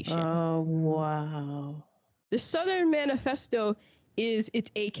Education. Oh, wow. The Southern Manifesto is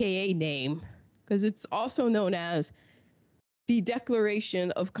its AKA name because it's also known as the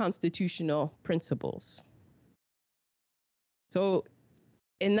Declaration of Constitutional Principles. So,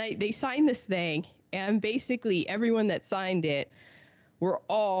 and they signed this thing, and basically everyone that signed it were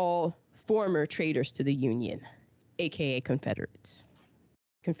all former traitors to the Union, aka Confederate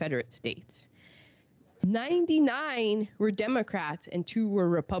states. 99 were Democrats and 2 were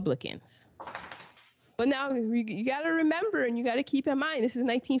Republicans. But now you got to remember and you got to keep in mind, this is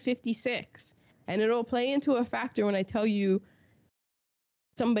 1956. And it'll play into a factor when I tell you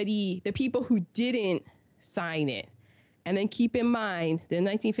the people who didn't sign it. And then keep in mind that in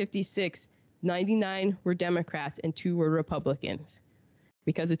 1956, 99 were Democrats and 2 were Republicans.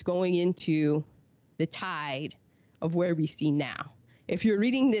 Because it's going into the tide of where we see now. If you're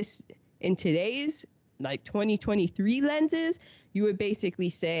reading this in today's, like 2023 lenses, you would basically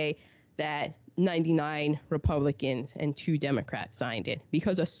say that 99 Republicans and 2 Democrats signed it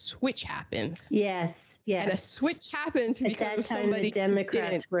because a switch happens. Yes. And a switch happens because at that time the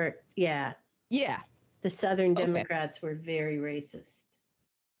Democrats were, the Southern Democrats were very racist.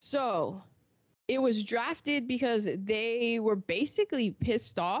 So it was drafted because they were basically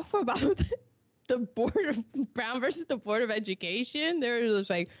pissed off about the Board of Brown versus the Board of Education. They're just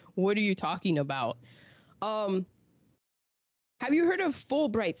like, what are you talking about? Have you heard of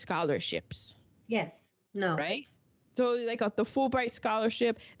Fulbright scholarships? Yes. No. Right? So like the Fulbright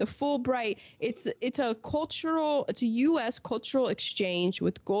scholarship, the Fulbright, it's a U.S. cultural exchange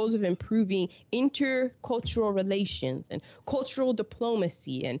with goals of improving intercultural relations and cultural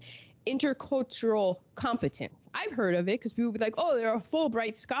diplomacy and intercultural competence. I've heard of it because people be like, oh, they're a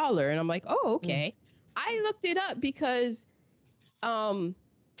Fulbright scholar. And I'm like, oh, okay. I looked it up because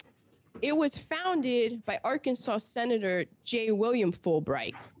it was founded by Arkansas Senator J. William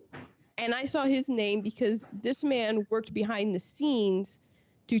Fulbright. And I saw his name because this man worked behind the scenes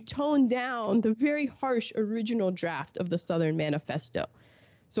to tone down the very harsh original draft of the Southern Manifesto.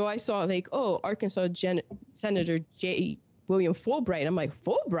 So I saw like, oh, Arkansas Senator J. William Fulbright. I'm like,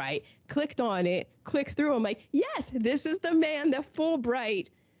 Fulbright? Clicked on it, clicked through. I'm like, yes, this is the man that Fulbright,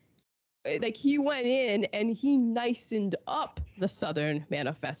 like he went in and he nicened up the Southern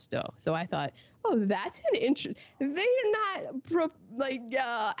Manifesto. So I thought, oh, that's an interest. They're not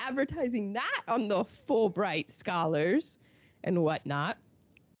advertising that on the Fulbright scholars and whatnot.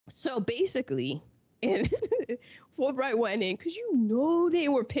 So basically, and Fulbright went in because they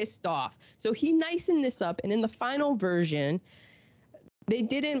were pissed off. So he nicened this up, and in the final version, they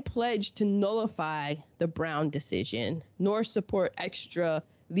didn't pledge to nullify the Brown decision nor support extra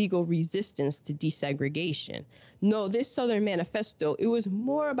legal resistance to desegregation. No, this Southern Manifesto, it was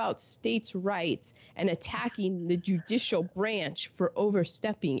more about states' rights and attacking the judicial branch for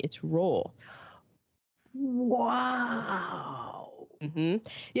overstepping its role. Wow. Mm-hmm.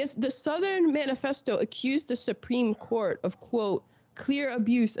 Yes, the Southern Manifesto accused the Supreme Court of, quote, clear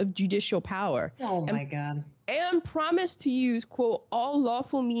abuse of judicial power. Oh, my God. and promised to use, quote, all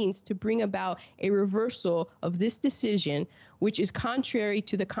lawful means to bring about a reversal of this decision, which is contrary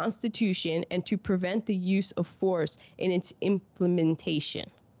to the Constitution, and to prevent the use of force in its implementation.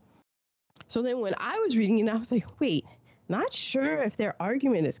 So then when I was reading it, I was like, wait, not sure if their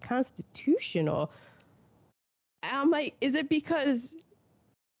argument is constitutional. And I'm like, is it because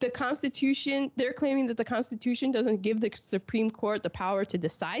the Constitution, they're claiming that the Constitution doesn't give the Supreme Court the power to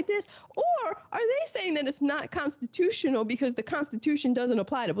decide this? Or are they saying that it's not constitutional because the Constitution doesn't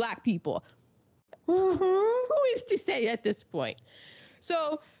apply to Black people? Who is to say at this point?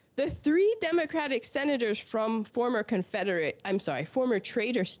 So the 3 Democratic senators from former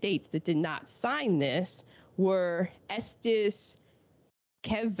traitor states that did not sign this were Estes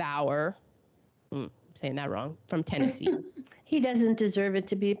Kevauer, saying that wrong, from Tennessee. He doesn't deserve it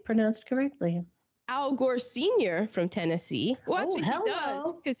to be pronounced correctly. Al Gore Sr. from Tennessee. Well, actually, he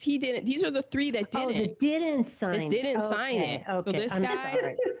does, because he didn't. These are the 3 that didn't. Oh, that didn't sign. That didn't sign it. Okay. So this guy,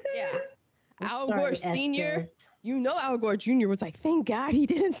 sorry. yeah. Al Sorry, Gore Sr., Estes. you know Al Gore Jr. was like, thank God he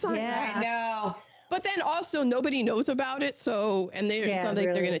didn't sign Yeah. that. I know. But then also nobody knows about it, so, and it's not like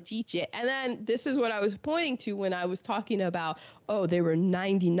they're really. going to teach it. And then this is what I was pointing to when I was talking about, there were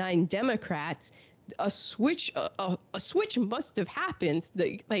 99 Democrats. A switch must have happened.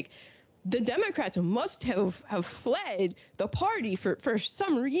 The Democrats must have fled the party for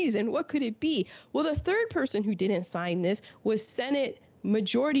some reason. What could it be? Well, the third person who didn't sign this was Senate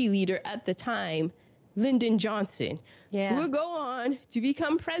Majority Leader at the time, Lyndon Johnson, who would go on to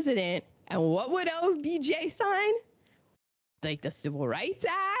become president. And what would LBJ sign? Like the Civil Rights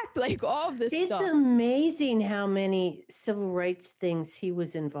Act, like all this stuff. It's amazing how many civil rights things he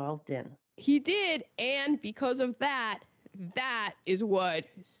was involved in. He did, and because of that is what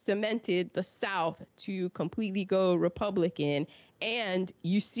cemented the South to completely go Republican. And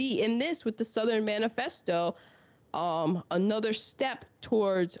you see in this with the Southern Manifesto, another step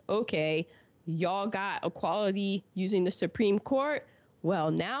towards, okay, y'all got equality using the Supreme Court.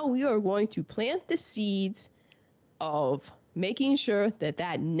 Well, now we are going to plant the seeds of making sure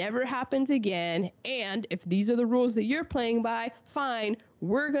that never happens again. And if these are the rules that you're playing by, fine,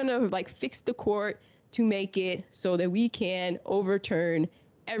 we're going to fix the court to make it so that we can overturn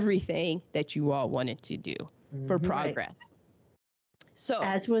everything that you all wanted to do for progress. Right. So,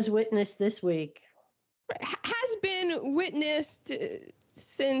 as was witnessed this week, has been witnessed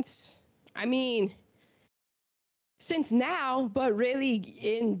since now, but really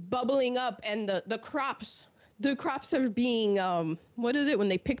in bubbling up, and the crops are being, what is it when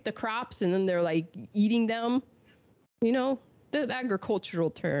they pick the crops and then they're eating them? You know, the agricultural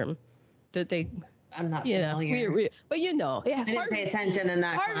term that they, I'm not familiar. But yeah, I didn't pay attention in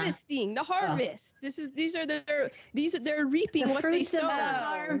that harvesting, the harvest. Oh. They're reaping the what fruits they sow. of the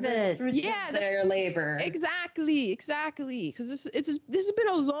harvest. Their labor. Exactly. Because this has been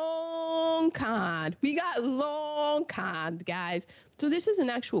a long con. We got long con, guys. So this is an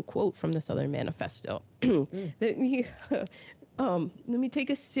actual quote from the Southern Manifesto. Let me take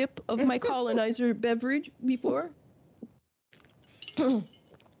a sip of my colonizer beverage before. To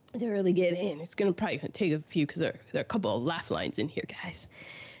really get in. It's going to probably take a few because there are a couple of laugh lines in here, guys.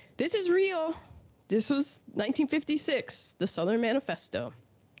 This is real. This was 1956, the Southern Manifesto.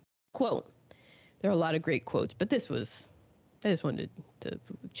 Quote. There are a lot of great quotes, but I just wanted to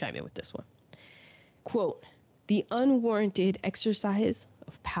chime in with this one. Quote, the unwarranted exercise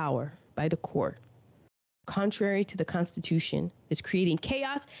of power by the court, contrary to the Constitution, is creating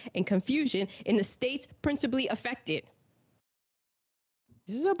chaos and confusion in the states principally affected.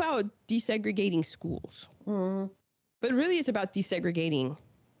 This is about desegregating schools. Mm-hmm. But really, it's about desegregating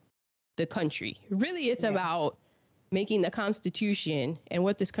the country. Really, it's about making the Constitution and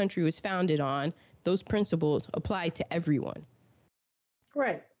what this country was founded on, those principles apply to everyone.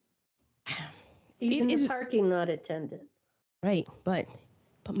 Right. Even the parking lot attendant. Right. But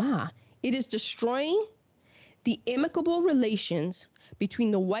Ma, it is destroying the amicable relations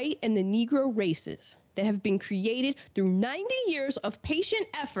between the white and the Negro races that have been created through 90 years of patient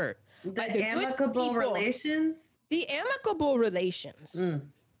effort. The amicable relations? The amicable relations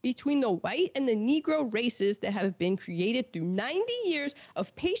between the white and the Negro races that have been created through 90 years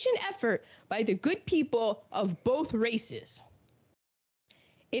of patient effort by the good people of both races.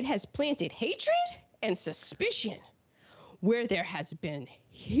 It has planted hatred and suspicion where there has been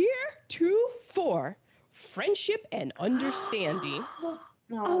heretofore friendship and understanding.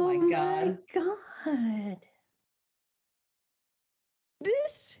 Oh my God. They're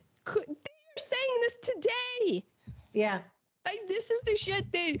saying this today. Yeah. This is the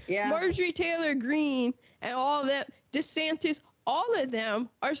shit that Marjorie Taylor Greene and all that, DeSantis, all of them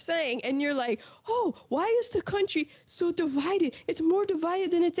are saying, and you're like, oh, why is the country so divided? It's more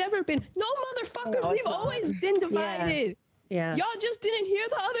divided than it's ever been. No, motherfuckers, we've always been divided. Yeah. Y'all just didn't hear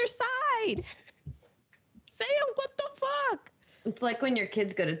the other side. Sam, what the fuck? It's like when your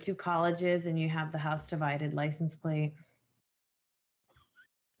kids go to 2 colleges and you have the house divided license plate.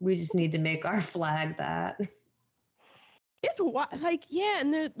 We just need to make our flag that. It's like, yeah,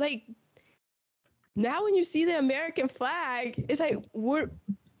 and they're like, now when you see the American flag, it's like, what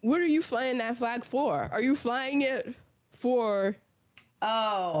are you flying that flag for? Are you flying it for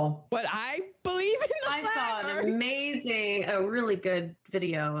what I believe in the flag? I saw a really good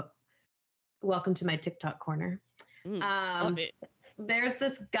video. Welcome to my TikTok corner. Love it. There's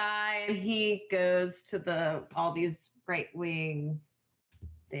this guy and he goes to all these right-wing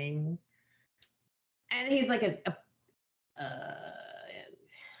things. And he's like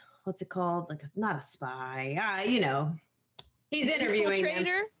what's it called? Like not a spy. He's interviewing them.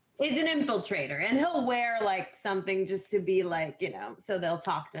 He's an infiltrator, and he'll wear like something just to be like, so they'll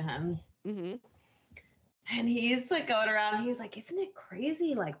talk to him. Mm-hmm. And he's like going around. And he's like, "Isn't it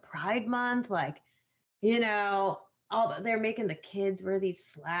crazy? Like Pride Month, like, they're making the kids wear these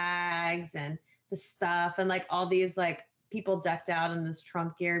flags and the stuff, and like all these like people decked out in this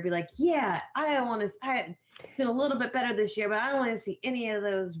Trump gear. Be like, yeah, it's been a little bit better this year, but I don't want to see any of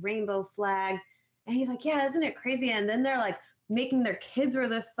those rainbow flags." And he's like, yeah, isn't it crazy? And then they're like making their kids wear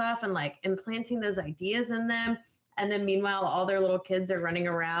this stuff and like implanting those ideas in them. And then meanwhile, all their little kids are running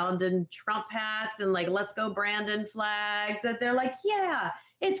around in Trump hats and like, let's go Brandon flags. That they're like, yeah,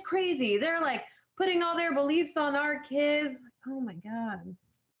 it's crazy. They're like putting all their beliefs on our kids. Oh my God.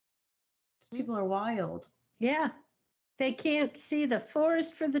 These people are wild. Yeah. They can't see the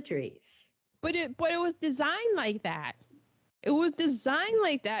forest for the trees. But it was designed like that. It was designed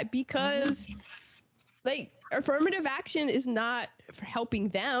like that because, like, affirmative action is not for helping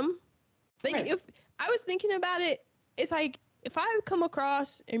them. Like, right. If I was thinking about it, it's like if I come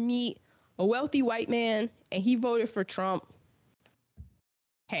across and meet a wealthy white man and he voted for Trump,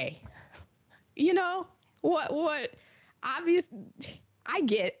 hey, what? Obvious, I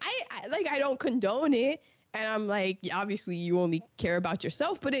get. I don't condone it. And I'm like, obviously, you only care about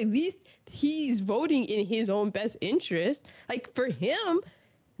yourself, but at least he's voting in his own best interest. Like, for him,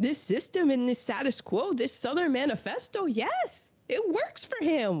 this system and this status quo, this Southern Manifesto, yes, it works for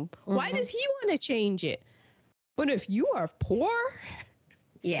him. Mm-hmm. Why does he want to change it? But if you are poor,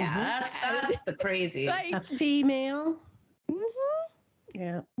 yeah, that's the crazy. Like, a female. Mm-hmm.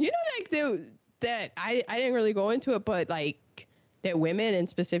 Yeah. Like that I didn't really go into it, but like that women and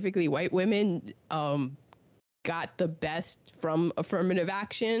specifically white women, got the best from affirmative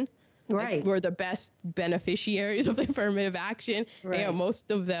action. Right. Like, were the best beneficiaries of the affirmative action. Right. Most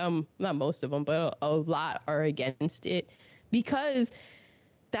of them, not most of them, but a lot are against it because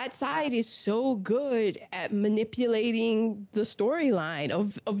that side is so good at manipulating the storyline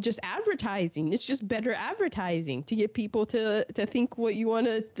of just advertising. It's just better advertising to get people to think what you want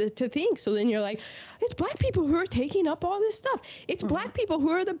to think. So then you're like, it's black people who are taking up all this stuff. It's black people who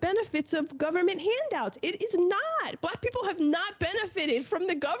are the benefits of government handouts. It is not. Black people have not benefited from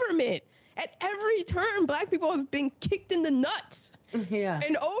the government. At every turn, black people have been kicked in the nuts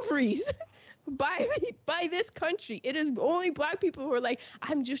and ovaries. By this country. It is only black people who are like,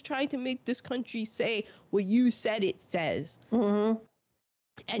 I'm just trying to make this country say what you said it says. Mm-hmm.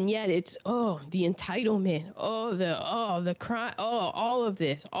 And yet it's the entitlement, the crime, all of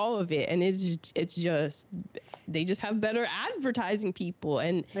this, all of it, and it's just they just have better advertising people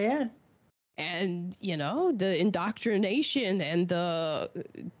and and the indoctrination and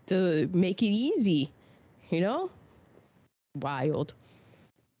the make it easy, wild.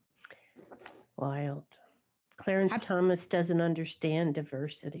 Clarence Thomas doesn't understand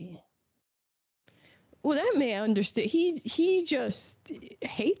diversity. Well, that man understood. He just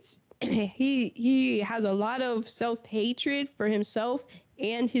hates. He has a lot of self-hatred for himself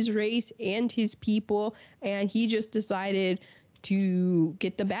and his race and his people, and he just decided to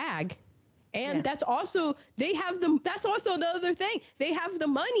get the bag. And that's also that's also the other thing. They have the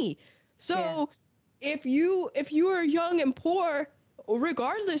money. So if you are young and poor,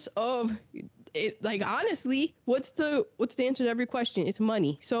 regardless of it, like, honestly, what's the answer to every question? It's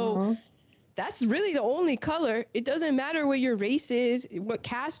money. So that's really the only color. It doesn't matter what your race is, what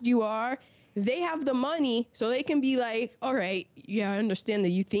caste you are. They have the money, so they can be like, all right, yeah, I understand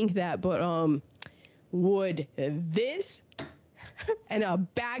that you think that, but would this and a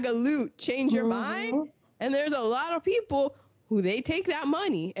bag of loot change your mind? And there's a lot of people who they take that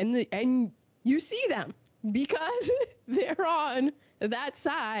money and you see them because they're on that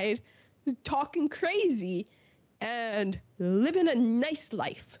side talking crazy, and living a nice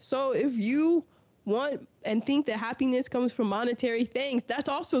life. So if you want and think that happiness comes from monetary things, that's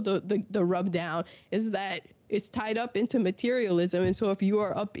also the rub down, is that it's tied up into materialism. And so if you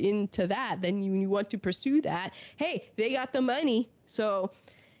are up into that, then you want to pursue that. Hey, they got the money. So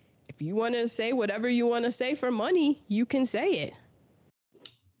if you want to say whatever you want to say for money, you can say it.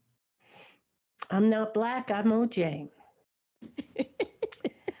 I'm not black, I'm OJ.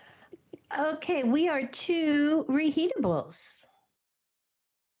 Okay, we are to reheatables.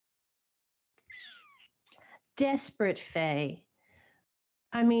 Desperate Faye.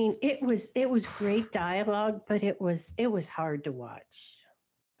 I mean, it was great dialogue, but it was hard to watch.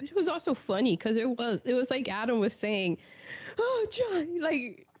 But it was also funny because it was like Adam was saying, "Oh, John,"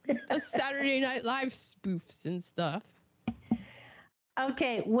 like a Saturday Night Live spoofs and stuff.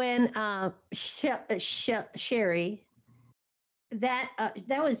 Okay, when Sherry, that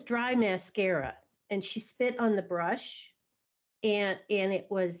was dry mascara, and she spit on the brush, and it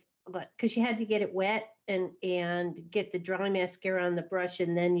was because she had to get it wet and get the dry mascara on the brush,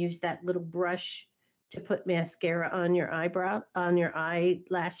 and then use that little brush to put mascara on your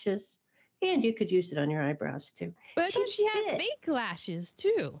eyelashes, and you could use it on your eyebrows too. But she had fake lashes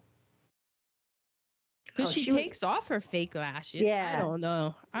too. Because she takes off her fake lashes. Yeah. I don't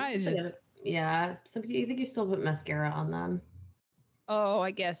know. Yeah. Some people, you think you still put mascara on them? Oh,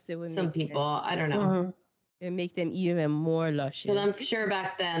 I guess it would. Some people, I don't know. Mm-hmm. It make them even more luscious. But I'm sure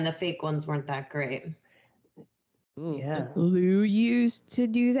back then the fake ones weren't that great. Ooh, yeah. The glue used to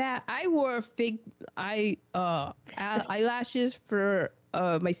do that. I wore fake eyelashes for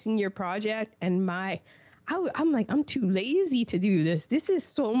my senior project, and I'm like, I'm too lazy to do this. This is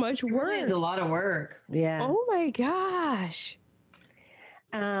so much work. It's a lot of work. Yeah. Oh my gosh.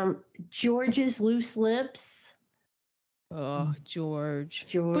 George's loose lips. Oh, George.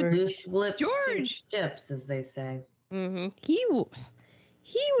 Loose lips. George. Chips, as they say. Mm-hmm. He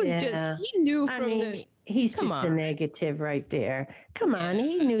was just, he knew from he's just a negative right there. Come on,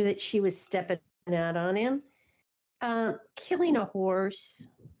 he knew that she was stepping out on him. Killing a horse.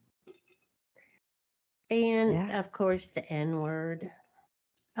 And, of course, the N-word.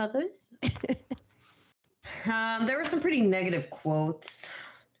 Others? There were some pretty negative quotes.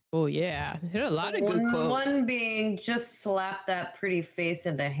 Oh, yeah. There are a lot of good quotes. One being, just slap that pretty face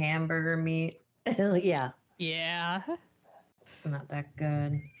into hamburger meat. Oh, yeah. Yeah. It's not that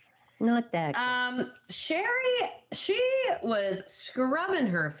good. Not that good. Sherry, she was scrubbing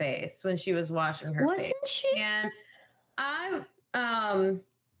her face when she was washing her face. Wasn't she? And I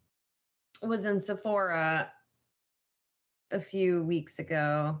was in Sephora a few weeks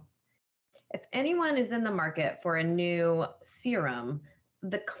ago. If anyone is in the market for a new serum,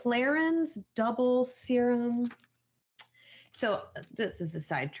 the Clarins Double Serum. So this is a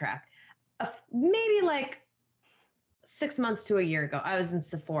sidetrack. Maybe like 6 months to a year ago, I was in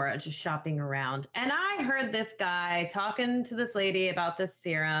Sephora just shopping around, and I heard this guy talking to this lady about this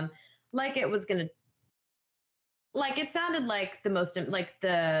serum, like it was gonna, like it sounded like the most, like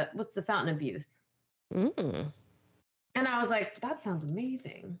what's the Fountain of Youth? Mm. And I was like, that sounds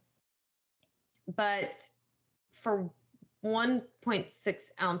amazing. But for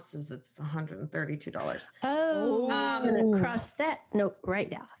 1.6 ounces, it's $132. Oh, I'm gonna cross that note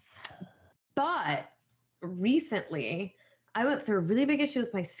right off. But recently, I went through a really big issue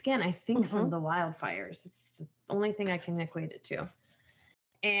with my skin, I think from the wildfires. It's the only thing I can equate it to.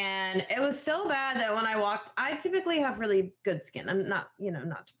 And it was so bad that when I walked, I typically have really good skin. I'm not,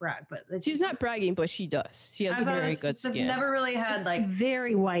 not to brag, but she's not bragging, but she does. She has very good skin. I've never really had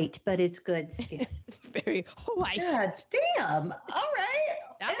very white, but it's good skin. It's very white. God damn. All right.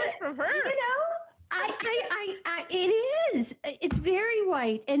 That was from her. It is. It's very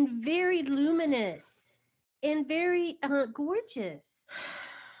white and very luminous and very gorgeous.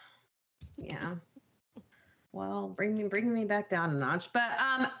 Yeah. Well, bring me back down a notch. But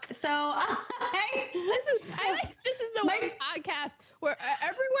so this is the one podcast where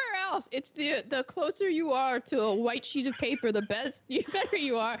everywhere else it's the closer you are to a white sheet of paper, the better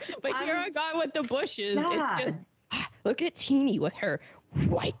you are. But here I got with the bushes. It's just look at Teeny with her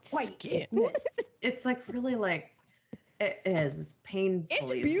white skin. It's like really like it is. It's painfully.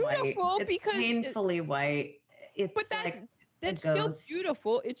 It's beautiful white. because it's painfully white. It's but that's still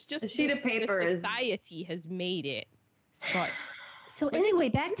beautiful. It's just a sheet of paper. Society has made it. So anyway,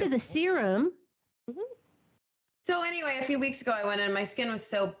 back to the serum. Mm-hmm. So anyway, a few weeks ago, I went in. My skin was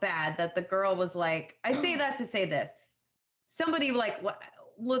so bad that the girl was like, "I say that to say this." Somebody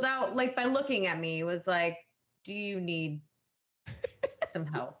without by looking at me was like, "Do you need some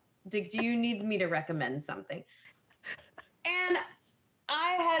help? Do you need me to recommend something?" And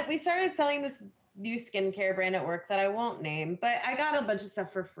we started selling this new skincare brand at work that I won't name, but I got a bunch of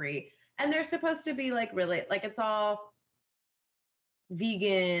stuff for free. And they're supposed to be like really, like it's all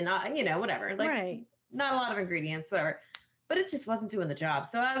vegan, whatever. Like right. not a lot of ingredients, whatever. But it just wasn't doing the job.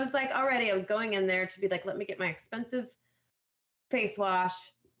 So I was like, already I was going in there to be like, let me get my expensive face wash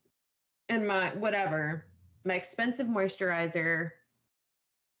and my expensive moisturizer,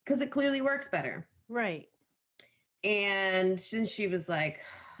 because it clearly works better. Right. And she was like,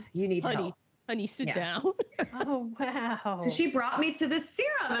 you need help. Honey, sit down. Oh, wow. So she brought me to this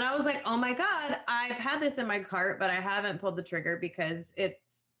serum, and I was like, oh my God, I've had this in my cart, but I haven't pulled the trigger because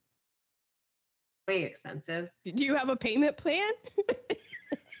it's way expensive. Did you have a payment plan?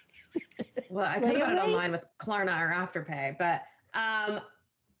 Well, I could have got it online with Klarna or Afterpay, but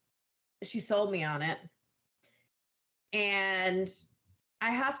she sold me on it. And I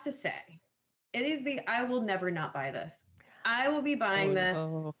have to say, I will never not buy this. I will be buying this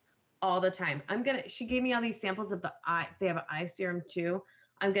all the time. She gave me all these samples of the eye. They have an eye serum too.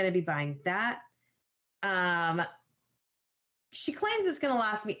 I'm going to be buying that. She claims it's going to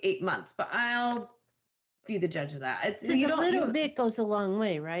last me 8 months, but I'll be the judge of that. A little bit goes a long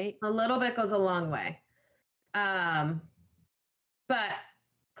way, right? A little bit goes a long way. But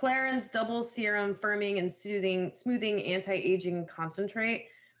Clarins Double Serum Firming and Smoothing Anti-Aging Concentrate,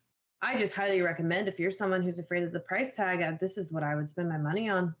 I just highly recommend if you're someone who's afraid of the price tag, this is what I would spend my money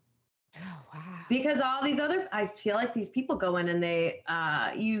on. Oh, wow. Because I feel like these people go in and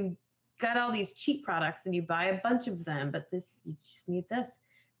you got all these cheap products and you buy a bunch of them, but you just need this.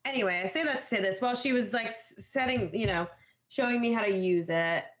 Anyway, I say that to say this. While she was like showing me how to use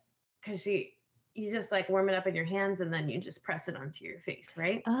it, because you just like warm it up in your hands and then you just press it onto your face,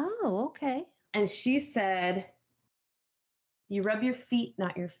 right? Oh, okay. And she said, you rub your feet,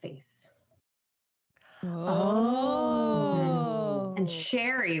 not your face. Oh. And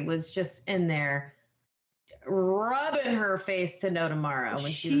Sherry was just in there rubbing her face to no tomorrow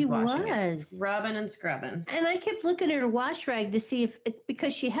when she was washing it. Rubbing and scrubbing. And I kept looking at her wash rag to see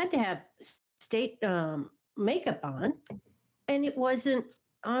because she had to have state makeup on, and it wasn't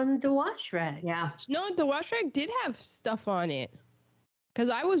on the wash rag. Yeah. No, the wash rag did have stuff on it. Because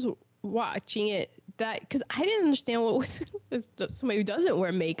I was watching it, because I didn't understand what was somebody who doesn't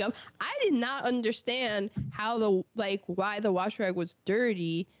wear makeup. I did not understand how why the wash rag was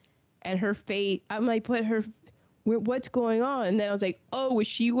dirty, and her face. I'm like, what's going on? And then I was like, oh, was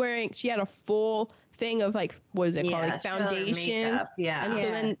she wearing? She had a full thing of what is it called, foundation? Yeah. And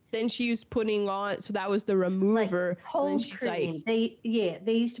so then she was putting on. So that was the remover. Like cold cream. They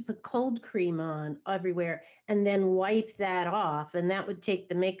used to put cold cream on everywhere and then wipe that off, and that would take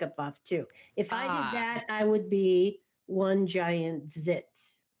the makeup off too. If I did that, I would be one giant zit.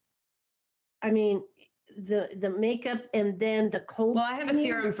 I mean, the makeup and then the cold. Well, I have a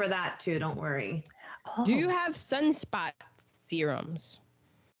serum for that too. Don't worry. Oh. Do you have sunspot serums?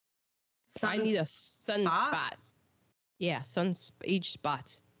 I need a sunspot. Yeah, age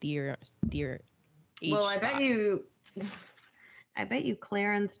spots. Dear. Well, I bet you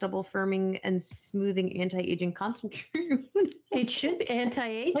Clarins Double Firming and Smoothing Anti-Aging Concentrate. It should be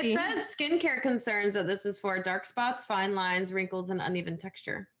anti-aging. It says skincare concerns that this is for dark spots, fine lines, wrinkles, and uneven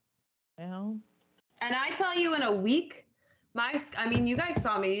texture. Well. And I tell you, in a week, you guys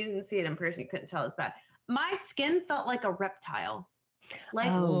saw me. You didn't see it in person. You couldn't tell it's bad. My skin felt like a reptile. It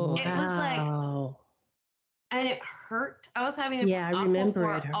was like, and it hurt. I was having I remember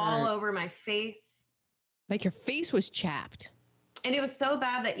it hurt all over my face. Like your face was chapped. And it was so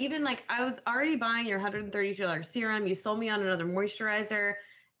bad that even I was already buying your $132 serum. You sold me on another moisturizer.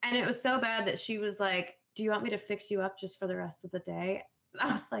 And it was so bad that she was like, do you want me to fix you up just for the rest of the day? And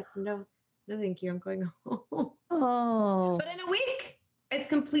I was like, no, thank you. I'm going home. Oh. But in a week, it's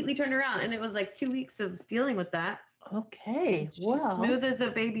completely turned around. And it was 2 weeks of dealing with that. Okay. Wow. Smooth as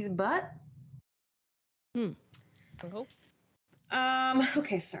a baby's butt.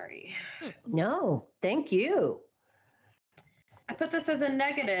 Okay, sorry. No, thank you. I put this as a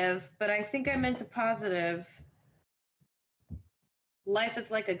negative, but I think I meant a positive. Life is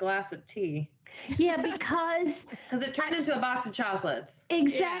like a glass of tea. Yeah, because it turned into a box of chocolates.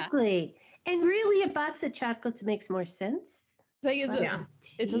 Exactly. Yeah. And really, a box of chocolates makes more sense.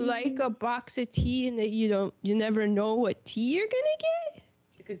 It's like a box of tea, and that you never know what tea you're gonna get.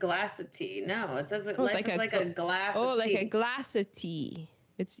 Like a glass of tea. No, it says like a glass. Oh, of like tea. a glass of tea.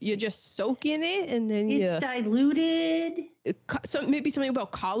 You're just soaking it, and then it's diluted. Maybe something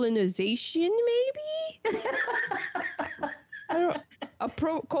about colonization, maybe. I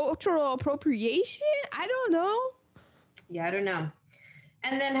don't. Cultural appropriation. I don't know. Yeah, I don't know.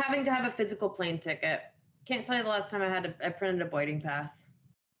 And then having to have a physical plane ticket. Can't tell you the last time I printed a boarding pass.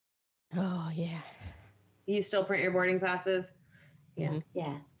 Oh, yeah. You still print your boarding passes? Yeah. Mm-hmm.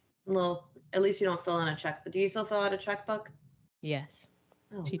 Yeah. Well, at least you don't fill in a check. But do you still fill out a checkbook? Yes.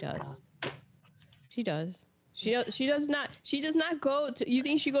 Oh, She does. God. She does. She does not go to. You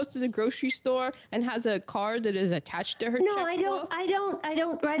think she goes to the grocery store and has a card that is attached to her No, checkbook? I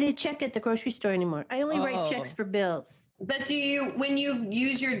don't write a check at the grocery store anymore. I only write checks for bills. But do you, when you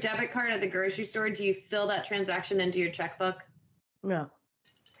use your debit card at the grocery store, do you fill that transaction into your checkbook? No.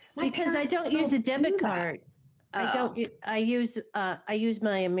 My Because I parents don't use a still debit do that. card. Oh. I use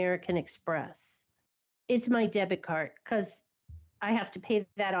my American Express. It's my debit card because I have to pay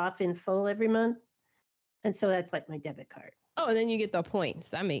that off in full every month. And so that's like my debit card. Oh, and then you get the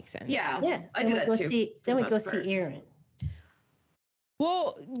points. That makes sense. Yeah. I do that too. Then we go see Aaron.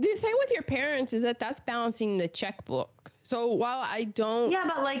 Well, the thing with your parents is that that's balancing the checkbook. So while I don't. Yeah,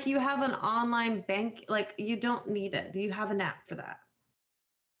 but like you have an online bank, like you don't need it. You have an app for that.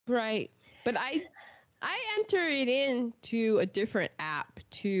 Right. But I enter it into a different app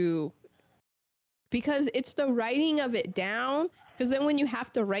too, because it's the writing of it down. Because then when you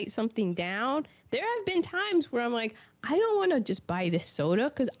have to write something down, there have been times where I'm like, I don't want to just buy this soda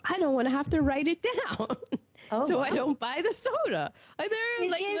because I don't want to have to write it down. Oh, so wow. I don't buy the soda. Like, there are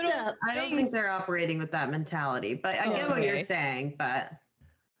like little I don't think they're operating with that mentality, but I get what you're saying. But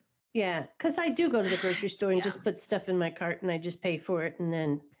yeah, because I do go to the grocery store and just put stuff in my cart and I just pay for it, and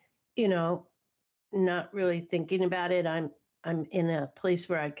then, not really thinking about it. I'm in a place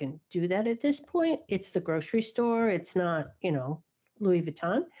where I can do that at this point. It's the grocery store. It's not, Louis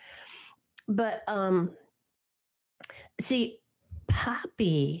Vuitton. But see,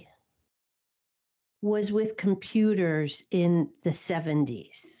 Poppy was with computers in the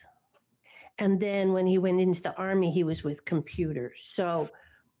 70s. And then when he went into the Army, he was with computers. So,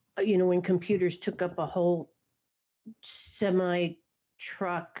 when computers took up a whole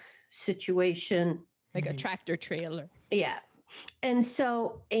semi-truck situation. Like a tractor trailer. Yeah. And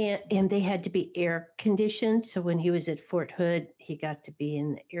so, and they had to be air conditioned. So when he was at Fort Hood, he got to be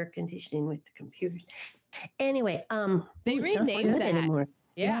in the air conditioning with the computers. Anyway, they renamed that anymore.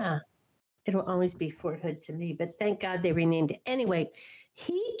 Yeah. It'll always be Fort Hood to me, but thank God they renamed it. Anyway,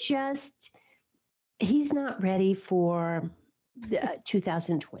 he's not ready for the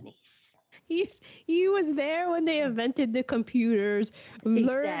 2020s. He was there when they invented the computers,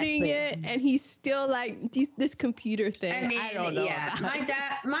 learning it, and he's still like this computer thing. I don't know. Yeah,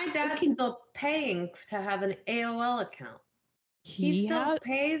 my dad's still paying to have an AOL account. He still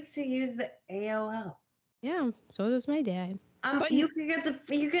pays to use the AOL. Yeah, so does my dad. But you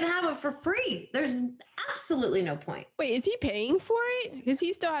can have it for free. There's absolutely no point. Wait, is he paying for it? Because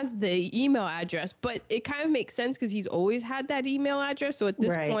he still has the email address, but it kind of makes sense because he's always had that email address. So at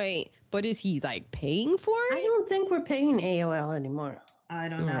this point, but is he like paying for it? I don't think we're paying AOL anymore. I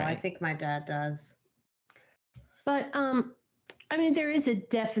don't know. Right. I think my dad does. But there is a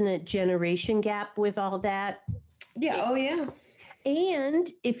definite generation gap with all that. Yeah. Oh yeah.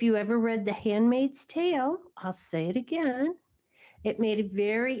 And if you ever read The Handmaid's Tale, I'll say it again. It made it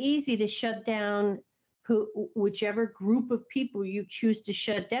very easy to shut down whichever group of people you choose to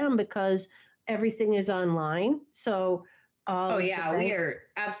shut down because everything is online. So, we are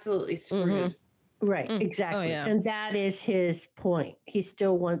absolutely screwed. Mm-hmm. Right, exactly. Oh, yeah. And that is his point. He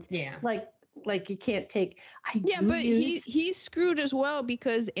still wants, like you can't take. He's screwed as well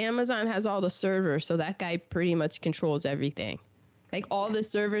because Amazon has all the servers, so that guy pretty much controls everything. Like all the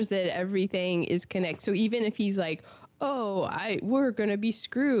servers that everything is connected. So even if he's like, we're going to be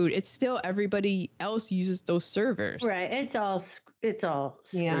screwed, it's still everybody else uses those servers. Right. It's all screwed.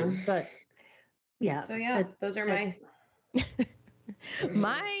 Yeah. But yeah. So those are mine.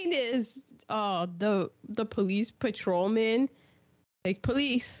 Mine is the police patrolman. Like,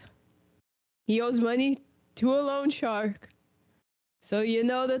 police. He owes money to a loan shark. So you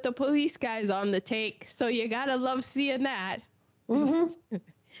know that the police guy's on the take. So you gotta love seeing that. Mm-hmm.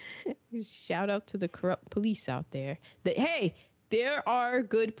 Shout out to the corrupt police out there. There are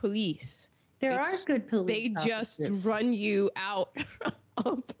good police. There are good police. They just run you out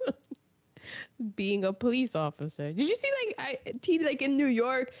of being a police officer. Did you see like in New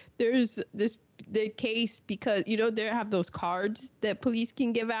York, there's the case because they have those cards that police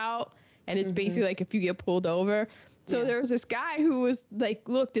can give out, and it's basically like if you get pulled over. So there was this guy who was like,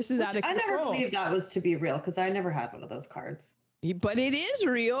 "Look, this is out of control." I never believed that was to be real because I never had one of those cards. But it is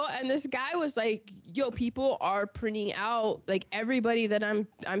real, and this guy was like, "Yo, people are printing out like everybody that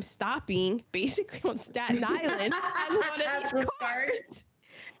I'm stopping, basically on Staten Island, has one of these cards."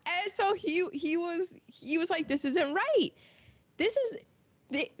 And so he was like, "This isn't right. This is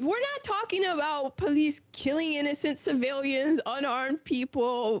we're not talking about police killing innocent civilians, unarmed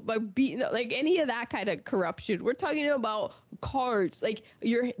people, like beating, like any of that kind of corruption. We're talking about cards. Like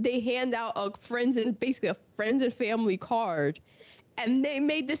they hand out basically a friends and family card, and they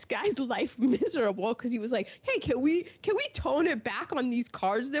made this guy's life miserable because he was like, "Hey, can we tone it back on these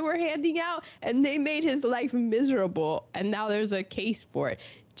cards that we're handing out?" And they made his life miserable, and now there's a case for it,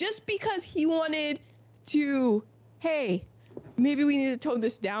 just because he wanted to. Hey, maybe we need to tone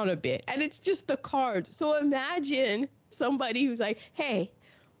this down a bit. And it's just the cards. So imagine somebody who's like, hey,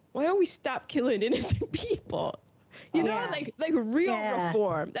 why don't we stop killing innocent people? You know, like real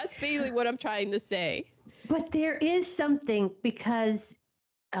reform. That's basically what I'm trying to say. But there is something, because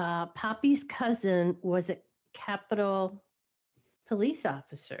Poppy's cousin was a Capitol police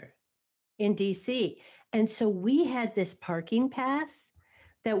officer in DC. And so we had this parking pass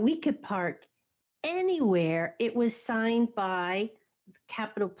that we could park anywhere. It was signed by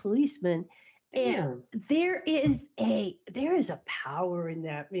Capitol policemen. And there is a power in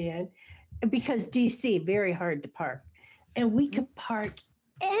that, man, because DC, very hard to park. And we could park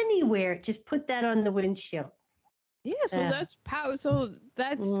anywhere. Just put that on the windshield. Yeah, so that's power. So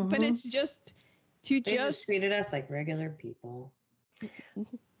that's, but it's just to they just treated us like regular people.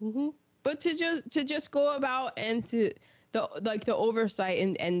 But to just go about and to the oversight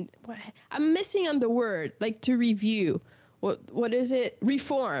and I'm missing on the word, like to review. What is it?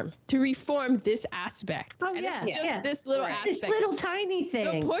 Reform. To reform this aspect. Oh, and yeah. It's just this little aspect. This little tiny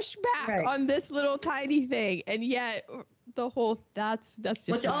thing. The pushback on this little tiny thing. And yet the whole, that's just.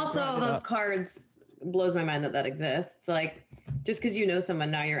 Which also, those cards blows my mind that exists. Like, just because you know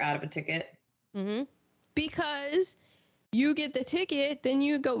someone, now you're out of a ticket. Because you get the ticket, then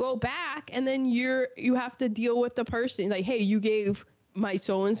you go back, and then you have to deal with the person. Like, hey, you gave my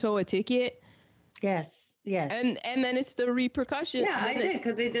so-and-so a ticket. Yes. Yes. And then it's the repercussion. Yeah, I did,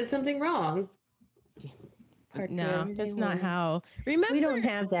 because they did something wrong. No, that's not how. Remember, we don't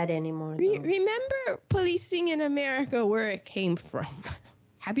have that anymore. Remember policing in America, where it came from.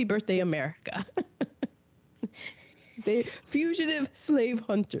 Happy birthday, America. They fugitive slave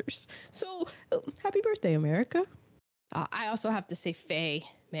hunters. So, happy birthday, America. I also have to say, Faye,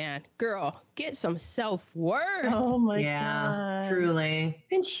 man, girl, get some self-worth. Oh my God. Yeah, truly.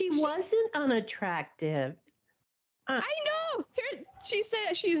 And she wasn't unattractive. I know. She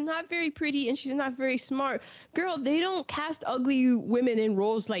said she's not very pretty and she's not very smart. Girl, they don't cast ugly women in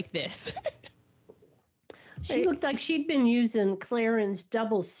roles like this. She looked like she'd been using Clarins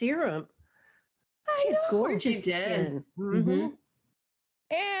double serum. I know. Gorgeous She did. skin.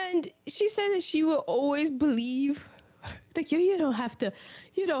 And she said that she will always believe. Like, you don't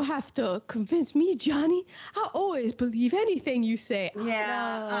have to convince me, Johnny. I always believe anything you say.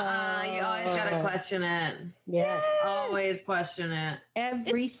 Yeah, you always gotta question it. Yes. Always question it.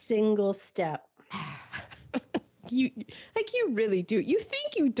 Every single step. You really do. You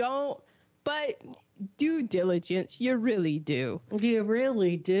think you don't, but due diligence, you really do. You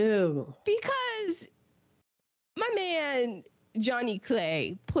really do. Because my man Johnny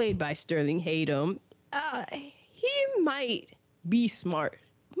Clay, played by Sterling Hayden, he might be smart,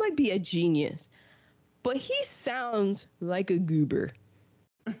 might be a genius, but he sounds like a goober.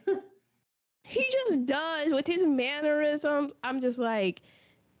 He just does with his mannerisms. I'm just like,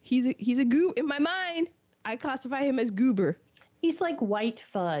 he's a goober. In my mind, I classify him as goober. He's like white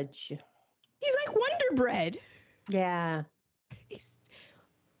fudge. He's like Wonder Bread. Yeah.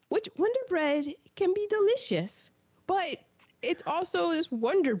 Which Wonder Bread can be delicious, but it's also this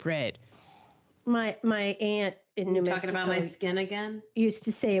Wonder Bread. My aunt in New Mexico. Talking about my skin again? Used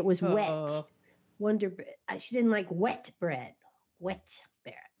to say it was wet. Wonder Bread. She didn't like wet bread. Wet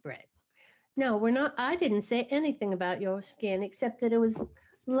bread. No, we're not. I didn't say anything about your skin except that it was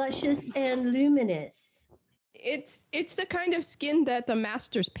luscious and luminous. It's the kind of skin that the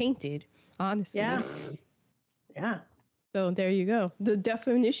masters painted, honestly. Yeah. Yeah. So there you go. The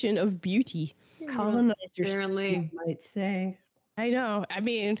definition of beauty. Colonizers, apparently, you might say. I know. I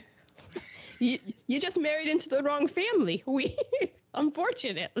mean, you just married into the wrong family.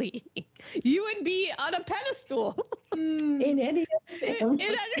 Unfortunately, you would be on a pedestal in any other family.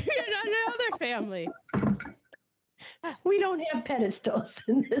 in another family. We don't have pedestals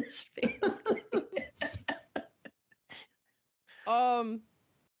in this family.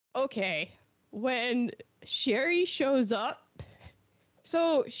 Okay. When Sherry shows up,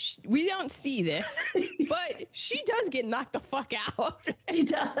 so we don't see this, but she does get knocked the fuck out. She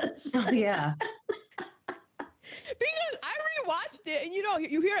does. Oh, yeah. Because I rewatched it, and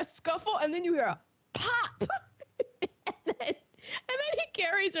you hear a scuffle, and then you hear a pop. And then he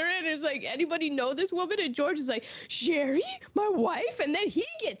carries her in. It's like, anybody know this woman? And George is like, Sherry, my wife? And then he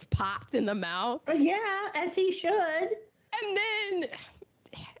gets popped in the mouth. Yeah, as he should. And then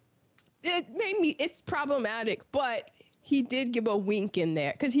it's problematic, but he did give a wink in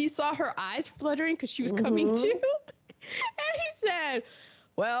there because he saw her eyes fluttering because she was coming to. And he said,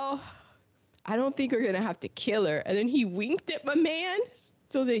 well, I don't think we're going to have to kill her. And then he winked at my man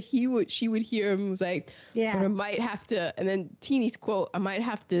so that she would hear him. He was like, yeah, I might have to. And then Teeny's quote, I might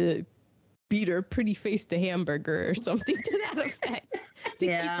have to beat her pretty face to hamburger or something to that effect to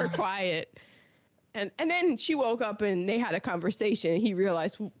keep her quiet. And then she woke up and they had a conversation. And he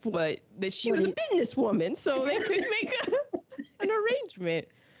realized that she was a businesswoman, so they could make an arrangement.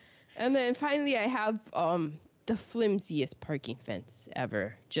 And then finally, I have the flimsiest parking fence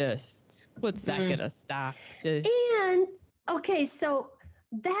ever. Just what's that gonna stop? And okay, so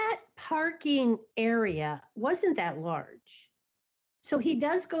that parking area wasn't that large. So he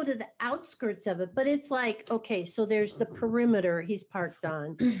does go to the outskirts of it, but it's like, okay, so there's the perimeter he's parked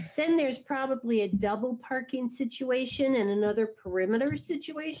on. Then there's probably a double parking situation and another perimeter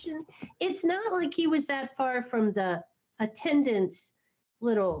situation. It's not like he was that far from the attendant's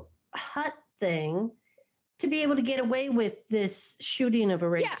little hut thing to be able to get away with this shooting of a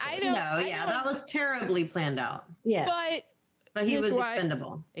racer. Yeah, I know. That was terribly planned out. Yeah. But he was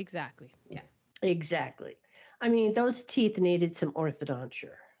expendable. Exactly. Yeah. Exactly. I mean, those teeth needed some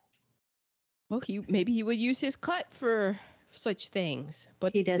orthodonture. Well, maybe he would use his cut for such things,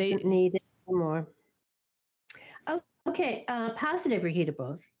 but he doesn't need it anymore. Oh, okay, positive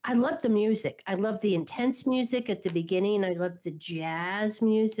reheatables. I love the music. I love the intense music at the beginning. I love the jazz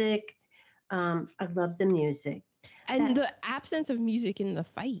music. I love the music. And the absence of music in the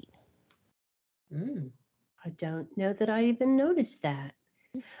fight. I don't know that I even noticed that.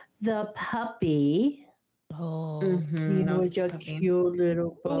 The puppy. Oh, he was a cute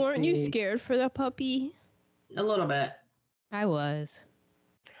little puppy. Weren't you scared for the puppy? A little bit. I was.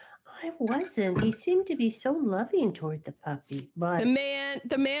 I wasn't. He seemed to be so loving toward the puppy. But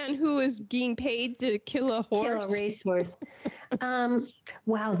the man who was getting paid to kill a horse. Kill a racehorse.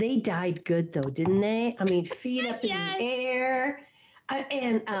 Wow, they died good though, didn't they? I mean, feet up in the air.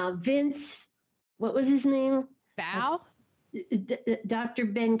 And Vince, what was his name? Val? Dr.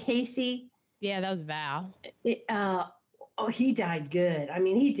 Ben Casey. Yeah, that was Val. He died good. I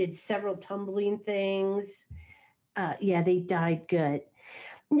mean, he did several tumbling things. Yeah, they died good.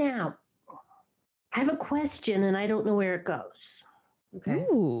 Now, I have a question, and I don't know where it goes. Okay.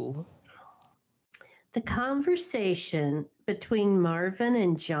 Ooh. The conversation between Marvin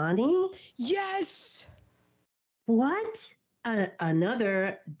and Johnny? Yes! What?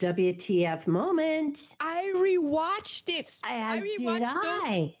 Another WTF moment. I rewatched it. But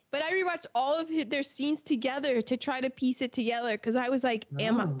I rewatched all of their scenes together to try to piece it together because I was like,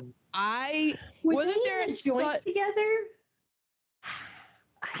 wasn't there a joint together?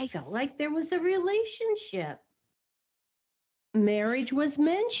 I felt like there was a relationship. Marriage was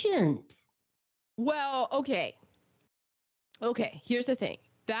mentioned. Well, okay. Okay, here's the thing.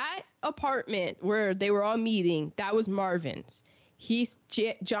 That apartment where they were all meeting, that was Marvin's.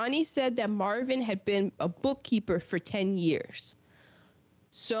 Johnny said that Marvin had been a bookkeeper for 10 years.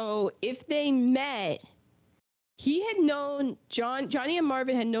 So if they met, he had known Johnny and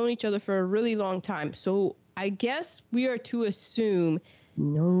Marvin had known each other for a really long time. So I guess we are to assume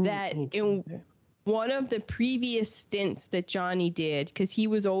that in one of the previous stints that Johnny did, because he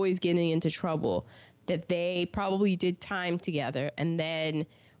was always getting into trouble, that they probably did time together, and then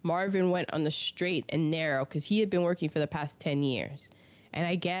Marvin went on the straight and narrow because he had been working for the past 10 years. And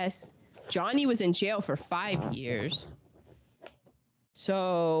I guess Johnny was in jail for 5 years.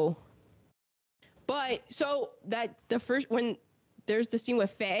 So that the first, when there's the scene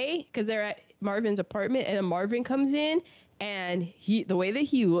with Faye, because they're at Marvin's apartment, and then Marvin comes in, and the way that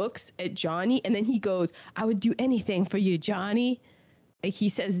he looks at Johnny, and then he goes, I would do anything for you, Johnny. Like, he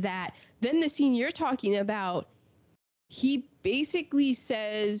says that. Then the scene you're talking about, he basically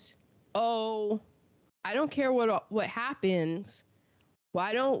says, oh, I don't care what happens.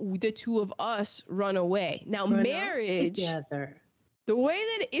 Why don't the two of us run away? Now, marriage, together. The way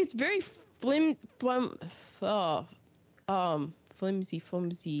that it's very flimsy.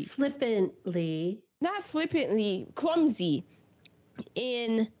 Flippantly. Not flippantly, clumsy.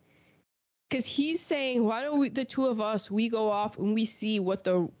 Because he's saying, why don't the two of us, we go off and we see what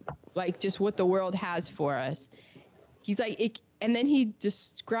the world has for us. He's like, and then he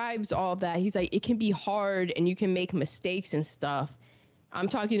describes all that. He's like, it can be hard and you can make mistakes and stuff. I'm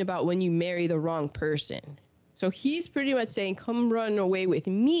talking about when you marry the wrong person. So he's pretty much saying, come run away with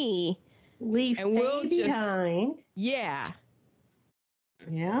me. Leave Faye behind. Yeah.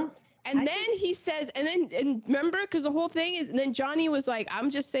 Yeah. And then he says, and remember, because the whole thing is, and then Johnny was like,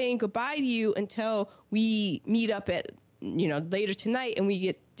 I'm just saying goodbye to you until we meet up at, later tonight and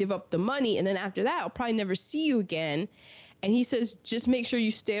we give up the money. And then after that, I'll probably never see you again. And he says, just make sure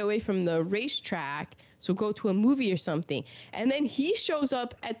you stay away from the racetrack. So go to a movie or something. And then he shows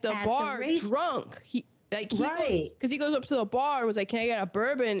up at the bar drunk. Because he goes up to the bar and was like, can I get a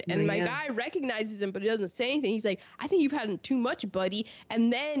bourbon? And my guy recognizes him, but he doesn't say anything. He's like, I think you've had too much, buddy.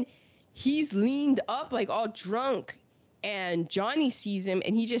 And then he's leaned up like all drunk, and Johnny sees him,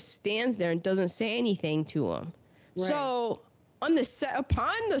 and he just stands there and doesn't say anything to him. Right. So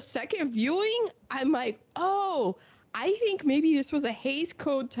upon the second viewing, I'm like, oh, I think maybe this was a Hays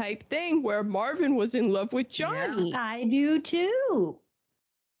Code type thing where Marvin was in love with Johnny. Yeah, I do too.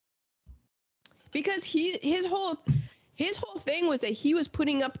 Because his whole thing was that he was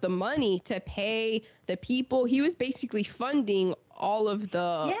putting up the money to pay the people. He was basically funding all of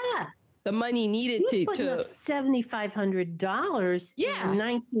the money needed to $7,500 in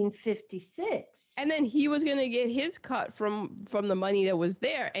 1956. And then he was going to get his cut from the money that was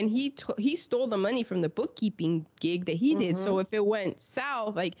there, and he stole the money from the bookkeeping gig that he did. So if it went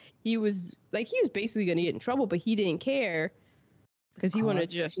south, he was basically going to get in trouble, but he didn't care because he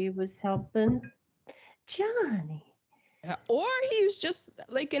wanted he was helping Johnny. Or he was just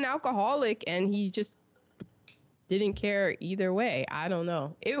like an alcoholic and he just didn't care either way. I don't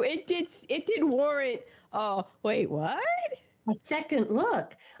know. It did warrant wait, what? A second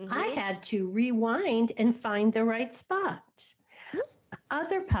look. I had to rewind and find the right spot.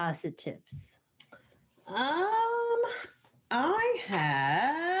 Other positives. I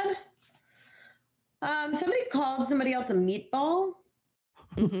had somebody called somebody else a meatball.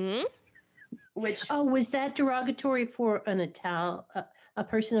 Which was that derogatory for a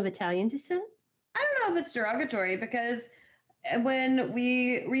person of Italian descent? I don't know if it's derogatory, because when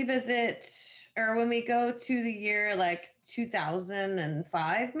we revisit, or when we go to the year like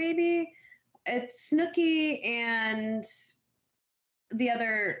 2005, maybe, it's Snooki and the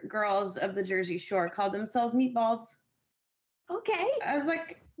other girls of the Jersey Shore called themselves meatballs. Okay. I was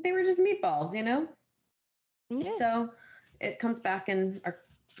like, they were just meatballs, Yeah. So it comes back in our,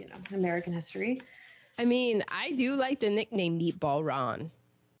 American history. I mean, I do like the nickname Meatball Ron.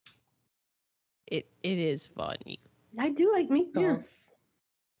 It is funny. I do like meatballs.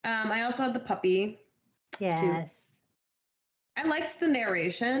 Yeah. I also had the puppy. Yes. I liked the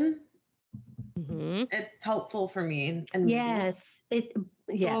narration. It's helpful for me. And yes.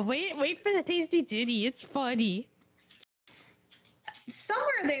 Oh, wait for the tasty duty. It's funny.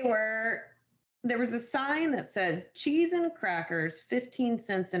 Somewhere there was a sign that said cheese and crackers, 15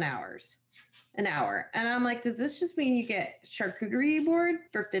 cents an hour. And I'm like, does this just mean you get charcuterie board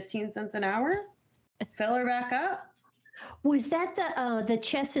for 15 cents an hour? Fill her back up? Was that the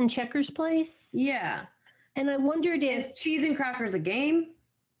chess and checkers place? Yeah. And I wondered is cheese and crackers a game?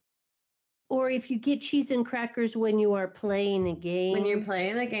 Or if you get cheese and crackers when you are playing a game. When you're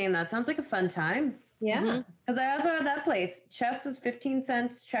playing a game, that sounds like a fun time. Yeah. Because I also had that place. Chess was 15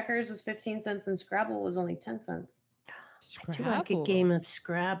 cents, checkers was 15 cents, and Scrabble was only 10 cents. I do like a game of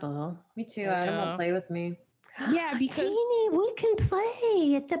Scrabble. Me too. Adam will play with me. Yeah, because Teeny, we can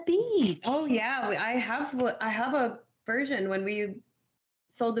play at the beach. Oh yeah, I have a version. When we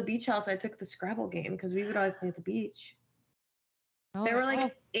sold the beach house, I took the Scrabble game because we would always play at the beach. There were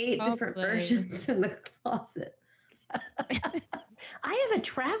like 8 different versions in the closet. I have a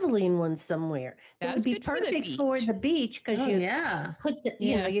traveling one somewhere. That would be perfect for the beach because put the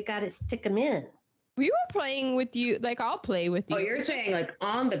you got to stick them in. We were playing with you, I'll play with you. Oh, you're saying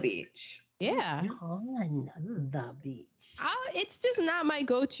on the beach? Yeah. On the beach. It's just not my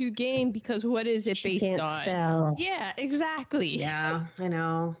go-to game because what is it based on? Spell. Yeah, exactly. Yeah, I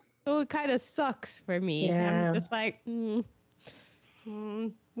know. So it kind of sucks for me. Yeah. I'm just like, and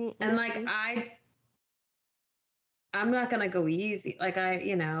I'm not gonna go easy.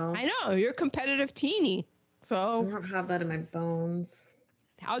 I know you're a competitive teeny, so I don't have that in my bones.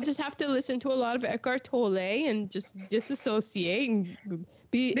 I'll just have to listen to a lot of Eckhart Tolle and just disassociate and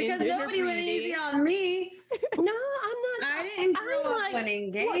be because nobody went easy on me. No, I'm not. I didn't grow up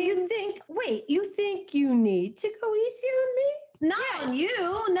winning games. What, you think you need to go easy on me? Not on you,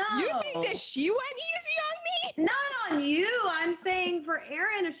 no. You think that she went easy on me? Not on you. I'm saying for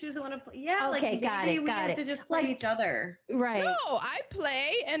Erin, if she doesn't want to play. Yeah, okay, got it. We have to just play each other. Right. No, I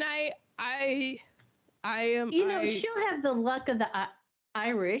play and I am. She'll have the luck of the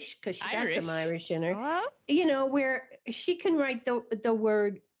Irish because she got some Irish in her. Where she can write the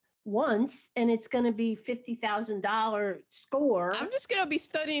word once and it's going to be $50,000 score. I'm just going to be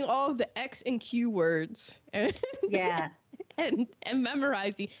studying all of the X and Q words. Yeah. and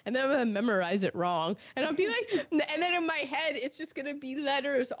memorizing, and then I'm gonna memorize it wrong, and I'll be like, and then in my head it's just gonna be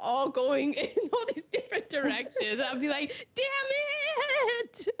letters all going in all these different directions. I'll be like, damn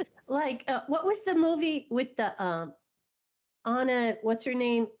it! Like, what was the movie with the Anna? What's her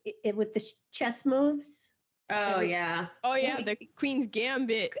name? With the chess moves. Oh yeah. Oh yeah, the Queen's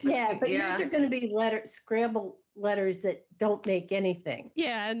Gambit. Yeah, but yours are going to be scrambled letters that don't make anything.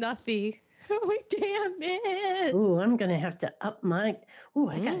 Yeah, nothing. Oh, damn it. Ooh, I'm going to have to up my. Ooh,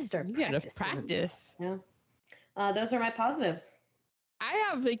 I got to start You practicing. gotta practice. Yeah. Those are my positives. I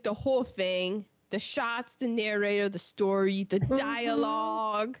have like the whole thing. The shots, the narrator, the story, the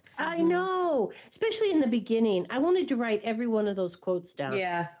dialogue. I know, especially in the beginning. I wanted to write every one of those quotes down.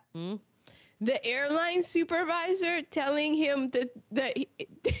 Yeah. Mm-hmm. The airline supervisor telling him that he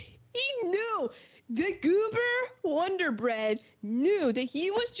knew, the goober Wonder Bread knew that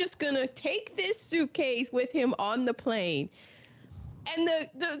he was just gonna take this suitcase with him on the plane. And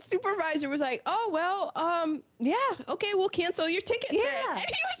the supervisor was like, oh, well, yeah, okay, we'll cancel your ticket then. And he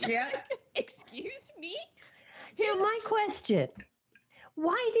was just like, excuse me? Now, my question,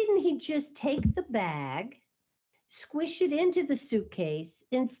 why didn't he just take the bag, squish it into the suitcase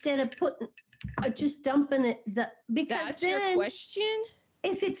instead of just dumping it? Because that's then, your question?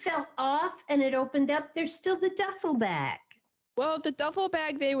 If it fell off and it opened up, there's still the duffel bag. Well, the duffel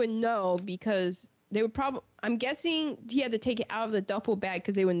bag, they would know because they would probably, I'm guessing he had to take it out of the duffel bag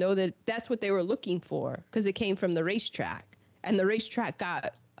because they would know that that's what they were looking for because it came from the racetrack and the racetrack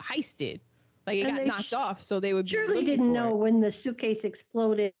got heisted. Like it got knocked off, so they would surely didn't know when the suitcase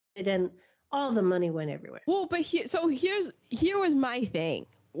exploded and all the money went everywhere. Well, but here was my thing,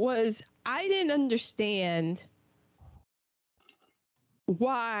 was I didn't understand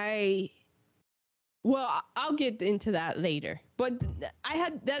why. Well, I'll get into that later. But I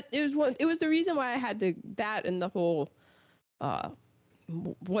had that. It was the reason why I had that and the whole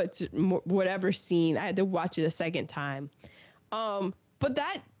whatever scene. I had to watch it a second time. But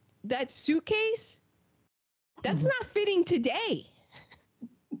that suitcase, that's not fitting today.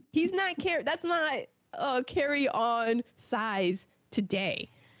 He's not that's not carry on size today.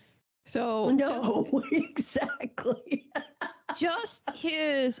 So no, exactly. Just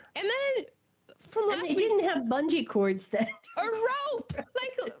his, and then. They didn't have bungee cords then. A rope,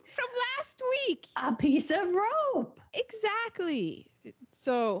 like from last week. A piece of rope. Exactly.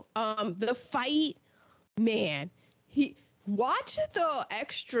 So, the fight, man. Watch the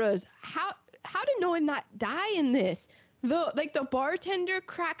extras. How did no one not die in this? The bartender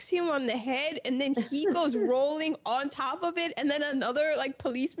cracks him on the head, and then he goes rolling on top of it, and then another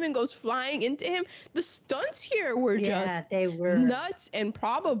policeman goes flying into him. The stunts here were they were nuts and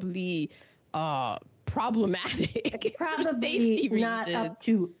probably problematic. Probably for safety not reasons. Up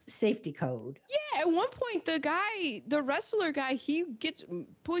to safety code. Yeah, at one point the wrestler guy, he gets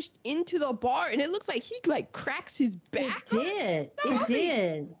pushed into the bar and it looks like he cracks his back. It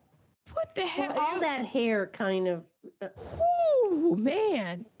did. What the hell? Well, all that hair kind of. Oh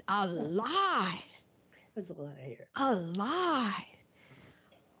man, a lot. There's a lot of hair. A lot.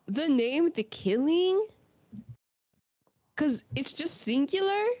 The name, The Killing, because it's just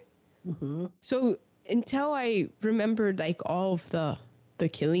singular. Mm-hmm. So until I remembered all of the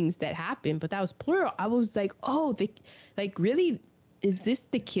killings that happened, but that was plural, I was like, oh, really, is this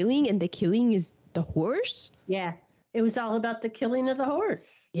the killing, and the killing is the horse? Yeah, it was all about the killing of the horse.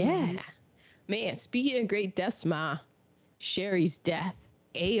 Yeah. Mm-hmm. Man, speaking of great deaths, Sherry's death.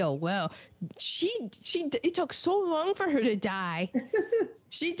 AOL. It took so long for her to die.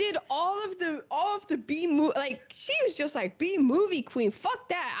 She did all of the B movie, she was just B movie queen. Fuck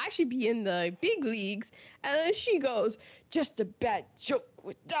that. I should be in the big leagues. And then she goes, just a bad joke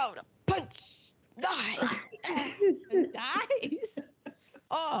without a punch. Die. And dies.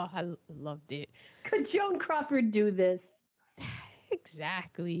 Oh, I loved it. Could Joan Crawford do this?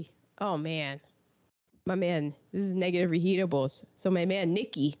 Exactly. Oh man. My man, this is Negative Reheatables. So my man,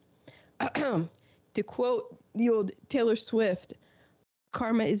 Nikki, to quote the old Taylor Swift,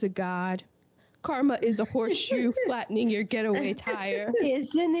 karma is a god. Karma is a horseshoe flattening your getaway tire.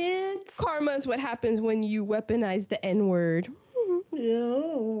 Isn't it? Karma is what happens when you weaponize the N-word.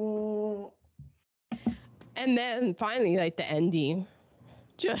 No. And then finally, the ending.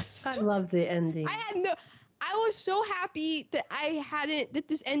 I love the ending. I was so happy that that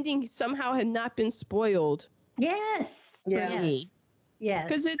this ending somehow had not been spoiled. Yes. Yes. Yes.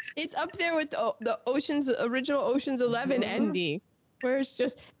 Because it's up there with the original Ocean's 11 ending, where it's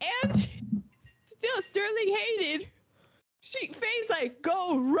just, and still Sterling Hayden, Faye's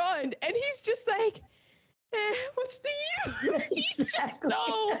go run, and he's just what's the use? He's just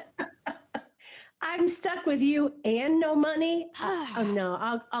so. I'm stuck with you and no money, oh no,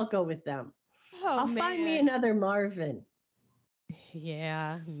 I'll go with them. I'll find me another Marvin.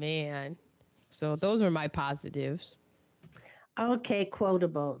 Yeah, man. So those were my positives. Okay,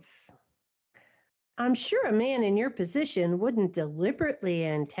 quotables. I'm sure a man in your position wouldn't deliberately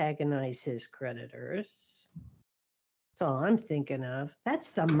antagonize his creditors. That's all I'm thinking of. That's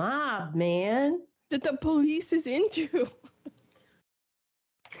the mob, man. That the police is into.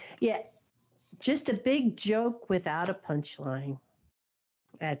 Yeah, just a big joke without a punchline.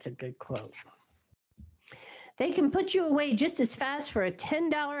 That's a good quote. They can put you away just as fast for a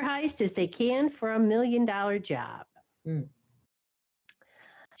 $10 heist as they can for $1 million job.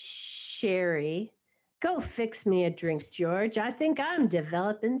 Sherry, go fix me a drink, George. I think I'm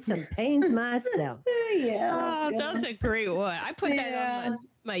developing some pains myself. Yeah. That's a great one. I put that on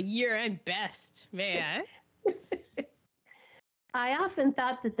my year-end best, man. I often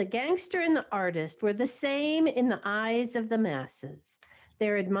thought that the gangster and the artist were the same in the eyes of the masses.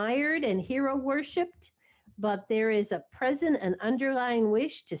 They're admired and hero worshipped, but there is a present and underlying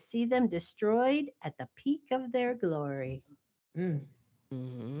wish to see them destroyed at the peak of their glory.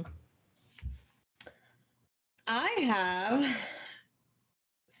 Mm-hmm. I have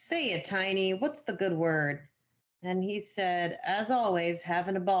say it, Tiny. What's the good word? And he said, as always,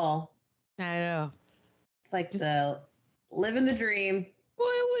 having a ball. I know. It's like the living the dream.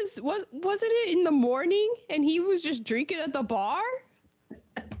 Well, wasn't it in the morning and he was just drinking at the bar?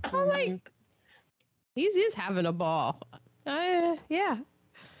 I'm like, he's having a ball. Yeah.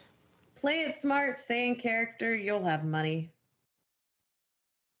 Play it smart, stay in character, you'll have money.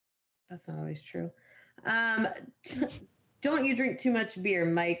 That's not always true. Don't you drink too much beer,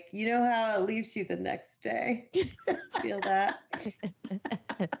 Mike. You know how it leaves you the next day. Feel that?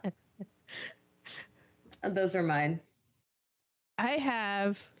 And those are mine. I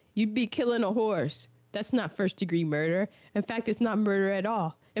have, you'd be killing a horse. That's not first-degree murder. In fact, it's not murder at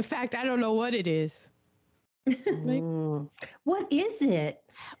all. In fact, I don't know what it is. What is it?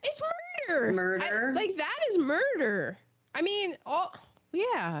 It's murder. Murder? That is murder. I mean,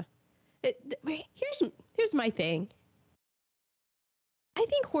 yeah. Here's my thing. I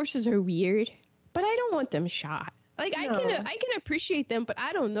think horses are weird, but I don't want them shot. I can appreciate them, but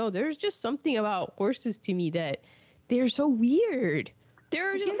I don't know. There's just something about horses to me that they're so weird.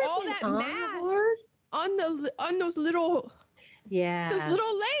 They're just all that mass on those little those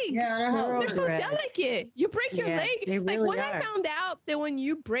little legs. Yeah, they're so delicate. You break your leg. They really when I found out that when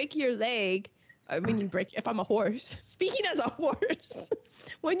you break your leg, if I'm a horse, speaking as a horse,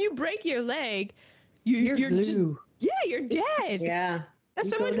 when you break your leg, you're just you're dead. Yeah. As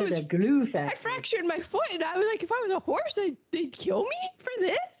someone who was glue factory. I fractured my foot, and I was like, if I was a horse, they'd kill me for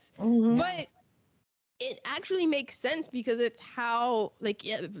this. Mm-hmm. But it actually makes sense because it's how,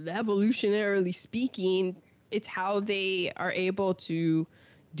 evolutionarily speaking, it's how they are able to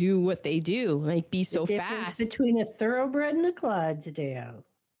do what they do, be so the fast. Between a thoroughbred and a Clydesdale.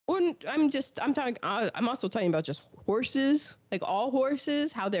 I'm also talking about just horses, all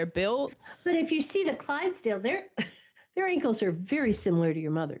horses, how they're built. But if you see the Clydesdale, their ankles are very similar to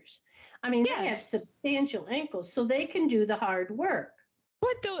your mother's. I mean, they have substantial ankles, so they can do the hard work.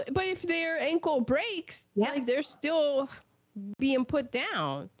 But if their ankle breaks, they're still being put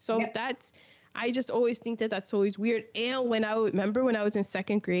down. So I just always think that's always weird. And when I was in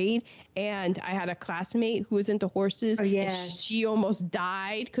second grade and I had a classmate who was into horses, and she almost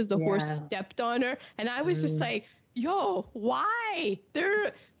died because the horse stepped on her. And I was just like, yo, why?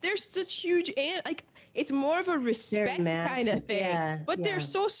 They're such huge it's more of a respect kind of thing. But they're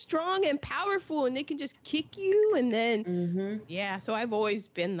so strong and powerful and they can just kick you. And then, so I've always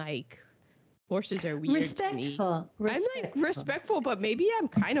been like, horses are weird to me. I'm respectful, but maybe I'm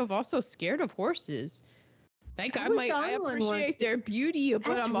kind of also scared of horses. I appreciate their beauty,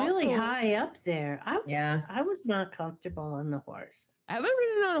 but I'm also really high up there. I was not comfortable on the horse. I haven't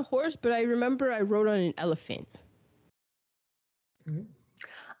ridden on a horse, but I remember I rode on an elephant.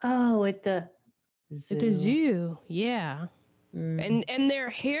 Oh, at the zoo. At the zoo, yeah. And their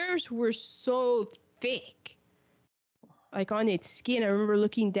hairs were so thick. On its skin, I remember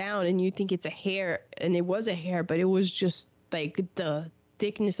looking down and you think it's a hair, and it was a hair, but it was just the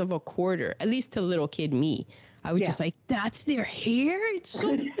thickness of a quarter, at least to little kid me. I was just like, that's their hair? It's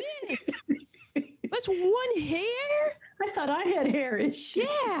so thick. That's one hair? I thought I had hairish. Yeah,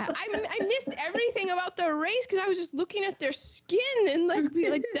 I missed everything about the race because I was just looking at their skin and be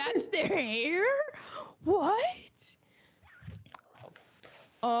like, that's their hair? What?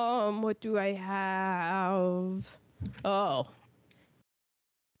 What do I have? Oh,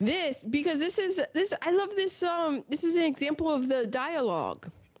 I love this. This is an example of the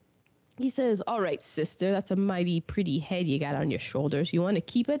dialogue. He says, all right, sister, that's a mighty pretty head you got on your shoulders. You want to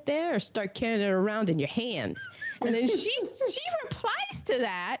keep it there or start carrying it around in your hands? And then she replies to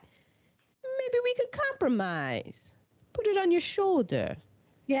that, maybe we could compromise. Put it on your shoulder.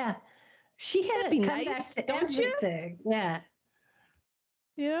 Yeah. She had That'd be to come nice, back to don't you? everything. Yeah.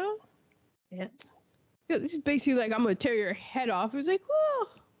 You know? Yeah. It's basically like, I'm going to tear your head off. It's like, well,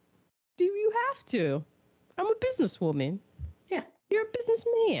 do you have to? I'm a businesswoman. Yeah. You're a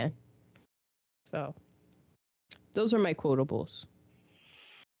businessman. So, those are my quotables.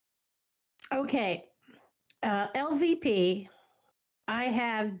 Okay. LVP, I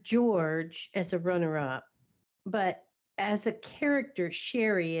have George as a runner-up, but as a character,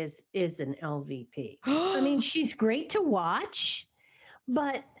 Sherry is an LVP. I mean, she's great to watch,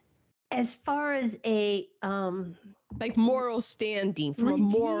 but as far as a like moral standing from a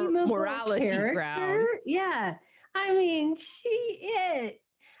more morality character, ground. Yeah. I mean, she is,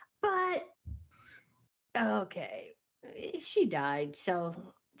 but okay. She died, so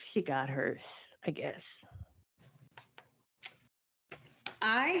she got hers, I guess.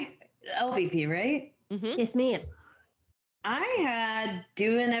 LVP, right? Mm-hmm. Yes, ma'am. I had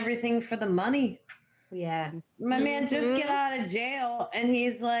doing everything for the money. Yeah. My man just get out of jail and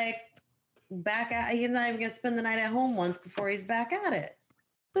he's like he's not even gonna spend the night at home once before he's back at it.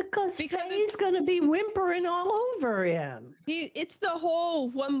 Because Faye's gonna be whimpering all over him. It's the whole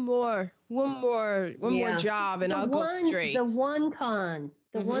one more job and I'll go straight. The one con.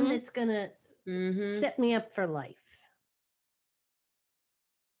 The one that's gonna set me up for life.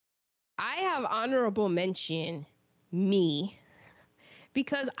 I have honorable mention me,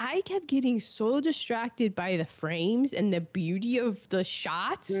 because I kept getting so distracted by the frames and the beauty of the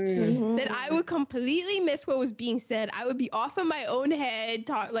shots that I would completely miss what was being said. I would be off in my own head,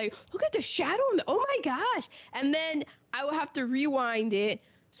 like, look at the shadow, oh my gosh. And then I would have to rewind it.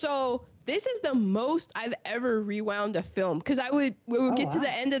 So this is the most I've ever rewound a film, because we would get to the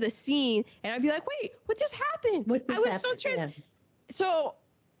end of the scene and I'd be like, wait, what just happened? So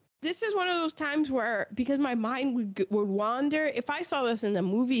this is one of those times where, because my mind would wander, if I saw this in the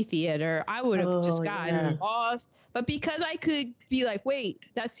movie theater, I would have just gotten lost. But because I could be like, wait,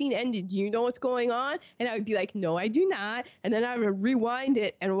 that scene ended. Do you know what's going on? And I would be like, no, I do not. And then I would rewind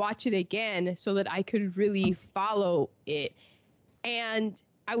it and watch it again so that I could really follow it. And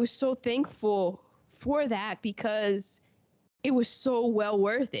I was so thankful for that, because it was so well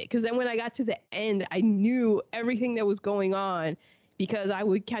worth it. Because then when I got to the end, I knew everything that was going on. Because I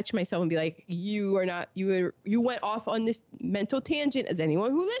would catch myself and be like, you went off on this mental tangent, as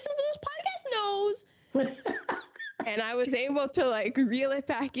anyone who listens to this podcast knows. And I was able to like reel it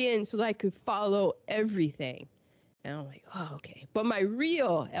back in so that I could follow everything. And I'm like, oh, okay. But my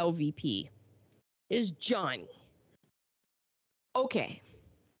real LVP is Johnny. Okay.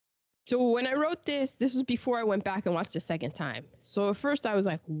 So when I wrote this was before I went back and watched the second time. So at first I was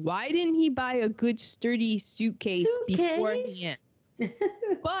like, why didn't he buy a good sturdy suitcase? Beforehand?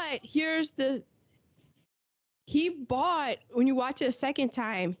 But he bought, when you watch it a second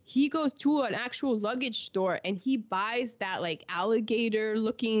time, he goes to an actual luggage store and he buys that like alligator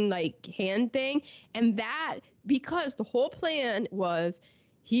looking like hand thing. And that, because the whole plan was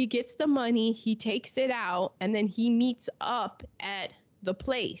he gets the money, he takes it out, and then he meets up at the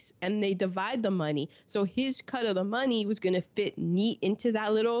place and they divide the money. So his cut of the money was going to fit neat into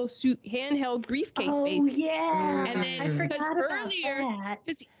that little handheld briefcase. Basically. Yeah. And then I forgot earlier,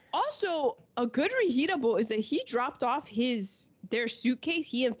 because also a good reheatable is that he dropped off their suitcase,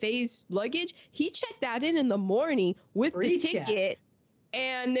 he and Faye's luggage. He checked that in the morning with the ticket.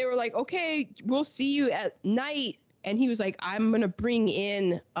 And they were like, okay, we'll see you at night. And he was like, I'm going to bring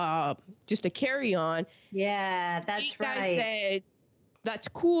in just a carry-on. Yeah, that's right. I said, that's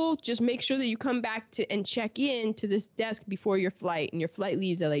cool. Just make sure that you come back and check in to this desk before your flight, and your flight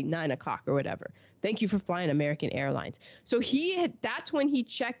leaves at like 9:00 or whatever. Thank you for flying American Airlines. So that's when he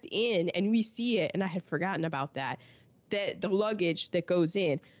checked in, and we see it, and I had forgotten about that the luggage that goes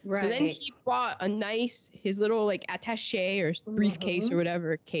in. Right. So then he bought his little like attaché or briefcase or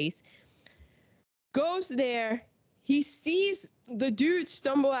whatever case, goes there. He sees the dude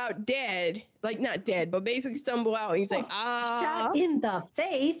stumble out dead, like not dead, but basically stumble out. And he's like, shot in the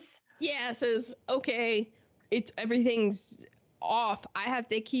face. Yeah, says, okay, everything's off. I have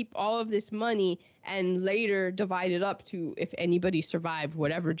to keep all of this money and later divide it up to if anybody survived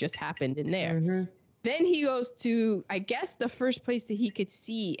whatever just happened in there. Mm-hmm. Then he goes to, I guess, the first place that he could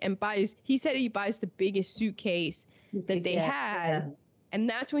see and he said he buys the biggest suitcase that they had. Yeah. And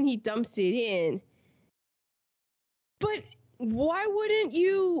that's when he dumps it in. But why wouldn't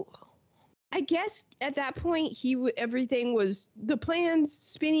you I guess at that point everything was the plan's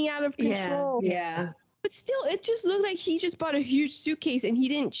spinning out of control. Yeah. But still, it just looked like he just bought a huge suitcase and he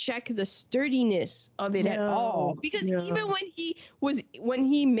didn't check the sturdiness of it at all. Because even when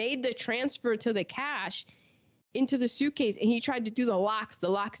he made the transfer to the cash into the suitcase and he tried to do the locks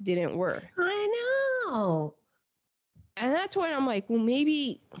didn't work. I know. And that's when I'm like, well,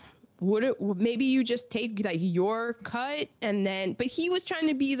 maybe you just take like your cut and then, but he was trying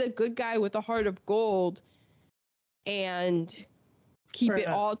to be the good guy with a heart of gold and keep it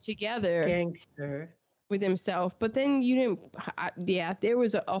all together. Gangster. With himself, but then you didn't. There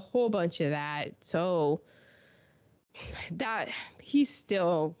was a whole bunch of that. So that he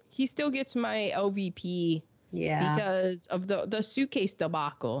still gets my LVP. Yeah. Because of the suitcase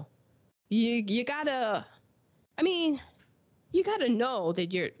debacle. You gotta. I mean, you gotta know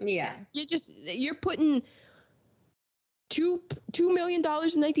that you're putting $2 million in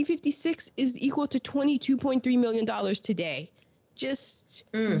 1956 is equal to $22.3 million today. Just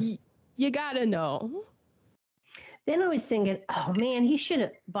you gotta know. Then I was thinking, oh man, he should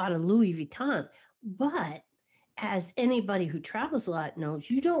have bought a Louis Vuitton. But as anybody who travels a lot knows,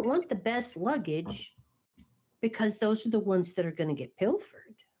 you don't want the best luggage because those are the ones that are going to get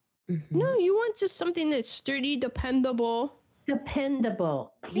pilfered. Mm-hmm. No, you want just something that's sturdy, dependable.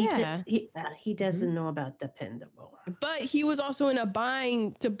 Dependable. Yeah. He doesn't know about dependable. But he was also in a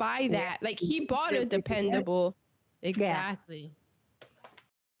bind to buy that. Like he bought a dependable. Exactly.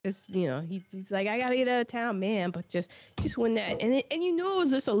 Because, he's like, I got to get out of town, man. But just when that. And it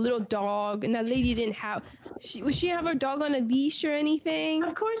was just a little dog. And that lady didn't have. Was she have her dog on a leash or anything?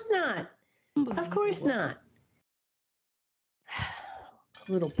 Of course not. Of course not.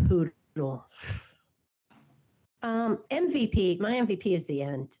 Little poodle. MVP. My MVP is the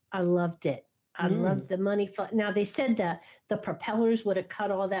end. I loved it. I loved the money. Now, they said that the propellers would have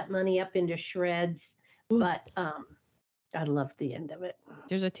cut all that money up into shreds. But I loved the end of it.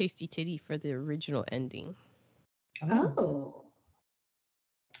 There's a tasty titty for the original ending. Oh.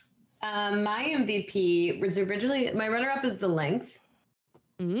 My MVP was originally, my runner-up is the length.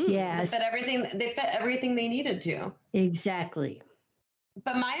 Yes. They fit everything they needed to. Exactly.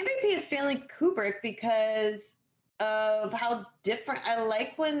 But my MVP is Stanley Kubrick because of how different. I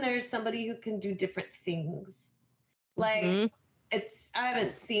like when there's somebody who can do different things. Like I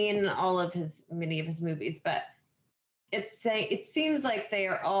haven't seen many of his movies, but it seems like they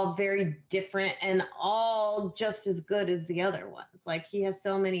are all very different and all just as good as the other ones. Like he has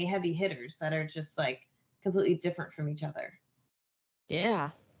so many heavy hitters that are just like completely different from each other. Yeah.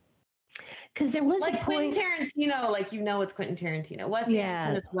 Because there was like a point. Quentin Tarantino, like it's Quentin Tarantino. Wes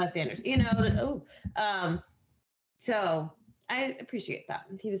Anderson, it's Wes Anderson. So I appreciate that.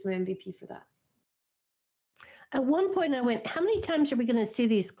 He was my MVP for that. At one point I went, how many times are we going to see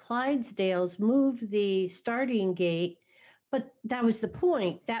these Clydesdales move the starting gate? But that was the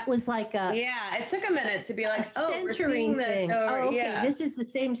point. That was like it took a minute to be like, we're seeing this thing. over, this is the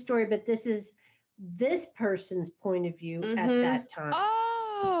same story, but this is this person's point of view at that time.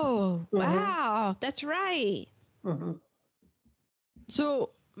 Oh, wow. That's right.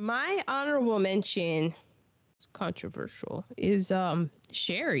 So my honorable mention, it's controversial, is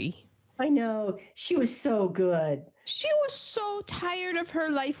Sherry. I know. She was so good. She was so tired of her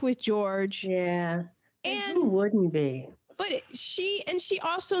life with George. Yeah. And who wouldn't be? But she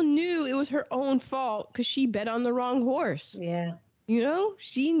also knew it was her own fault because she bet on the wrong horse. Yeah.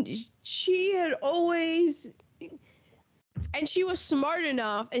 She had always, and she was smart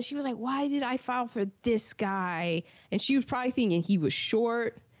enough, and she was like, why did I file for this guy? And she was probably thinking he was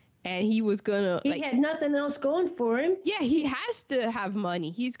short and he was gonna he had nothing else going for him. Yeah, he has to have money.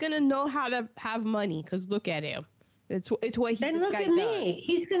 He's gonna know how to have money because look at him. It's what and this look guy at does. me.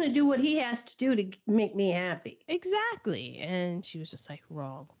 He's gonna do what he has to do to make me happy. Exactly. And she was just like,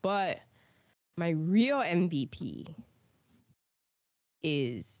 wrong. But my real MVP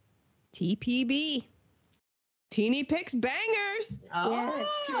is TPB. Teeny Picks Bangers. Oh, yeah,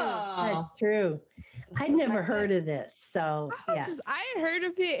 that's true. That's true. I'd never heard of this, so I had heard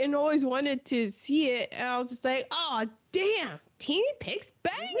of it and always wanted to see it, and I was just like, oh damn, Teeny Picks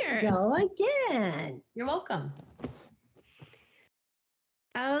Bangers. Go again. You're welcome.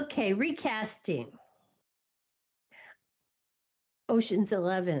 Okay, recasting. Ocean's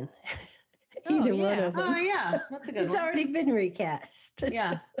 11. Either one of them. Oh yeah, that's a good one. It's already been recast.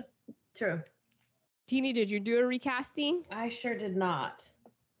 Yeah, true. Teeny, did you do a recasting? I sure did not.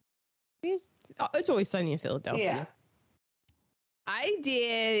 It's Always Sunny in Philadelphia. Yeah. I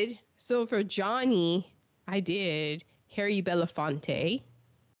did. So for Johnny, I did Harry Belafonte.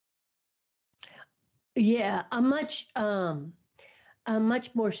 Yeah, a much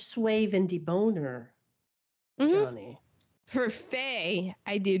much more suave and deboner, Johnny. For Faye,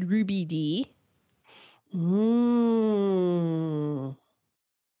 I did Ruby D.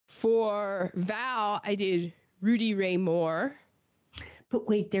 For Val, I did Rudy Ray Moore. But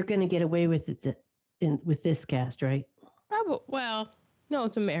wait, they're going to get away with it with this cast, right? Probably. Well, no,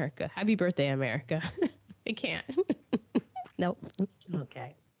 it's America. Happy birthday, America. I can't. Nope.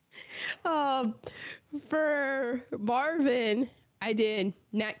 Okay. For Marvin, I did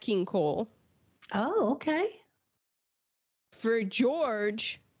Nat King Cole. Oh, okay. For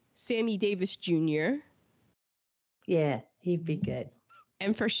George, Sammy Davis Jr. Yeah, he'd be good.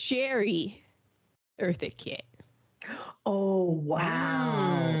 And for Sherry, Eartha Kitt. Oh,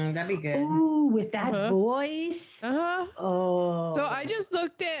 wow. That'd be good. Ooh, with that voice. Oh. So I just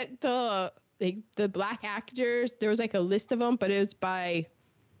looked at the black actors. There was like a list of them, but it was by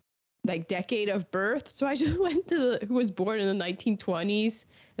like decade of birth. So I just went to who was born in the 1920s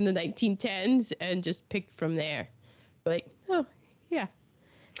and the 1910s and just picked from there. Like, oh, yeah.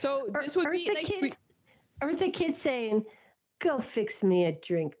 So this would be like... Eartha Kitt saying, "Go fix me a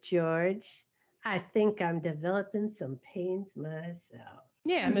drink, George. I think I'm developing some pains myself."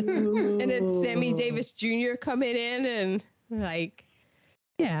 Yeah, and it's Sammy Davis Jr. coming in and like,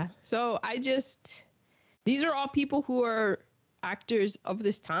 yeah. So these are all people who are actors of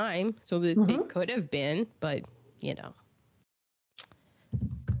this time, so that they could have been, but you know.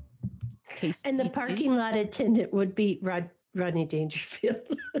 And the parking lot attendant would be Rodney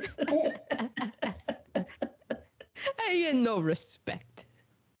Dangerfield. I get no respect.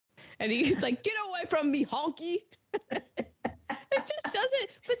 And he's like, "Get away from me, honky." It just doesn't.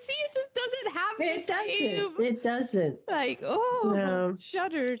 But see, it just doesn't have the same. It doesn't. Like, oh, no.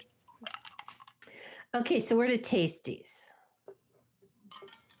 Shuddered. Okay, so we're to Tasties.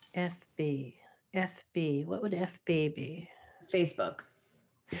 FB. What would FB be? Facebook.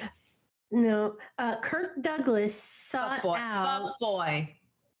 No. Kirk Douglas sought out. Fuckboy.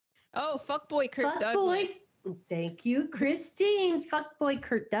 Oh, fuckboy Kirk Douglas. Thank you, Christine. Fuckboy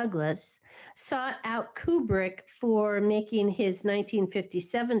Kirk Douglas sought out Kubrick for making his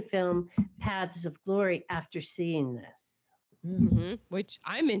 1957 film Paths of Glory after seeing this. Which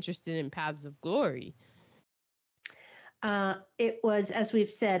I'm interested in Paths of Glory. It was, as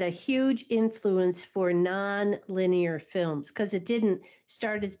we've said, a huge influence for non-linear films because it didn't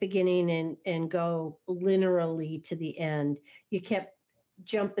start at the beginning and go linearly to the end. You kept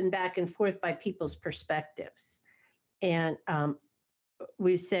jumping back and forth by people's perspectives. And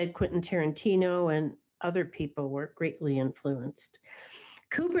we said Quentin Tarantino and other people were greatly influenced.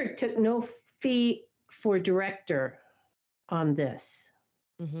 Kubrick took no fee for director on this.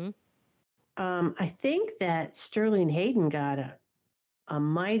 I think that Sterling Hayden got a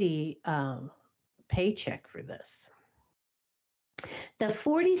mighty paycheck for this. The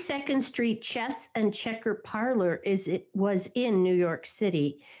 42nd Street Chess and Checker Parlor was in New York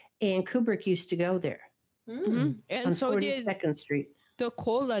City, and Kubrick used to go there. And on so 42nd Street. The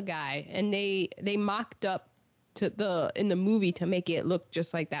cola guy, and they mocked up to in the movie to make it look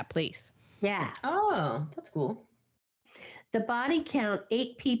just like that place. Yeah. Oh, that's cool. The body count,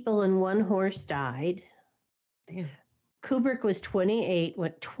 8 people and 1 horse died. Damn. Kubrick was 28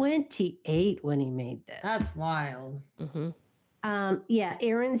 when he made this. That's wild.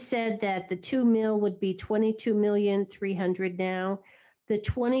 Aaron said that the $2 million would be $22,300,000 now. The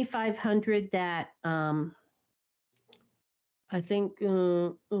 $2,500 that I think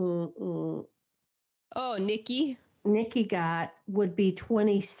Nikki got would be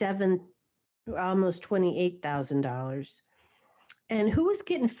almost $28,000. And who was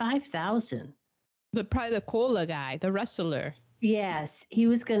getting $5,000? Probably the cola guy, the wrestler. Yes, he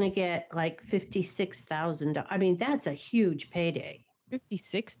was going to get like $56,000. I mean, that's a huge payday.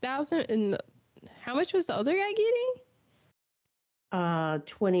 $56,000, and how much was the other guy getting?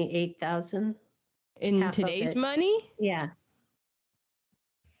 $28,000 in today's money. Yeah,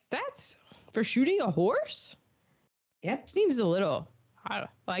 that's for shooting a horse. Yep, seems a little.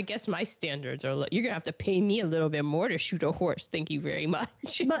 I guess my standards are. You're gonna have to pay me a little bit more to shoot a horse. Thank you very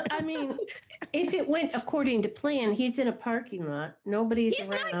much. But I mean, if it went according to plan, he's in a parking lot. Nobody's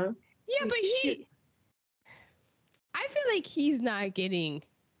around. Yeah, but I feel like he's not getting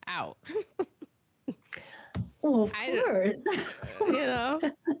out. Well, of course. You know.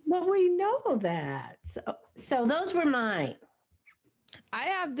 But we know that. So those were mine. I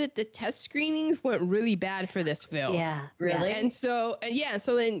have that the test screenings went really bad for this film. Yeah. Really? And so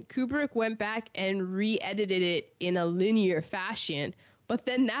then Kubrick went back and re-edited it in a linear fashion, but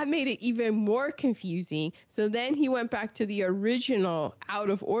then that made it even more confusing. So then he went back to the original out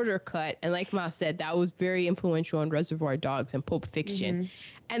of order cut. And like Ma said, that was very influential on Reservoir Dogs and Pulp Fiction. Mm-hmm.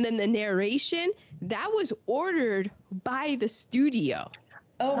 And then the narration, that was ordered by the studio.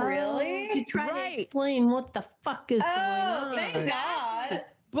 Oh, really? To try to explain what the fuck is going on. Oh, thank God.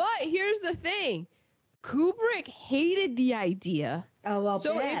 But here's the thing. Kubrick hated the idea. Oh, well,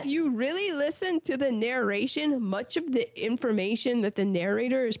 so if you really listen to the narration, much of the information that the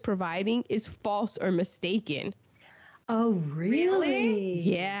narrator is providing is false or mistaken. Oh, really?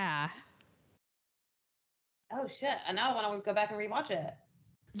 Yeah. Oh, shit. And now I want to go back and rewatch it.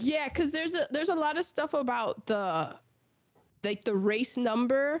 Yeah, because there's a lot of stuff about the race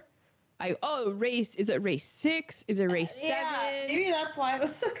number. Race, is it race 6? Is it race 7? Yeah, maybe that's why it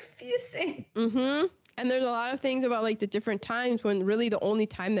was so confusing. Mm-hmm. And there's a lot of things about like the different times when really the only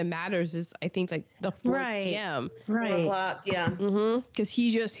time that matters is I think like the 4 p.m. Right. 4 o'clock, yeah. Mm-hmm. Because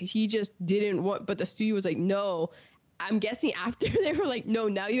he just didn't want, but the studio was like, no. I'm guessing after they were like, no,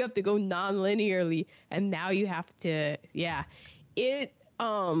 now you have to go non-linearly, and now you have to, yeah. It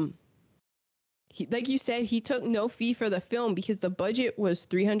like you said, he took no fee for the film because the budget was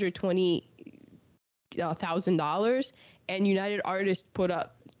 $320,000, and United Artists put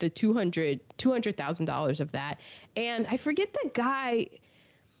up the $200,000 of that. And I forget the guy.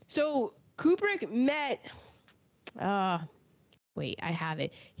 So Kubrick met, wait, I have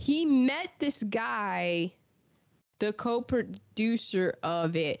it. He met this guy, the co-producer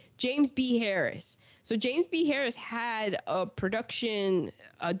of it, James B. Harris. So James B. Harris had a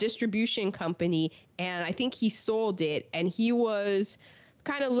distribution company, and I think he sold it, and he was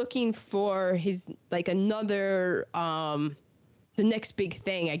kind of looking for his, like, another, the next big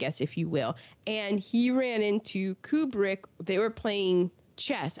thing, I guess, if you will. And he ran into Kubrick. They were playing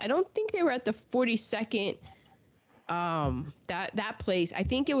chess. I don't think they were at the 42nd, that place. I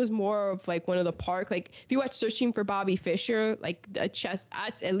think it was more of like one of the park, like if you watch Searching for Bobby Fischer, like a chess,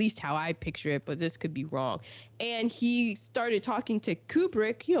 that's at least how I picture it, but this could be wrong. And he started talking to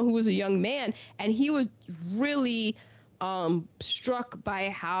Kubrick, who was a young man, and he was really struck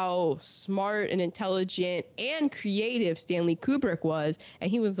by how smart and intelligent and creative Stanley Kubrick was. And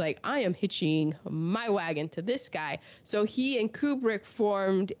he was like, I am hitching my wagon to this guy. So he and Kubrick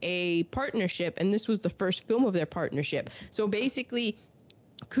formed a partnership, and this was the first film of their partnership. So basically,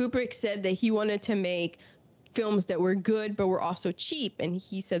 Kubrick said that he wanted to make films that were good but were also cheap, and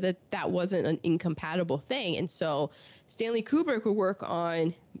he said that that wasn't an incompatible thing. And so Stanley Kubrick would work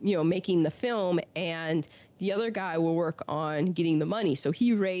on making the film, and the other guy will work on getting the money. So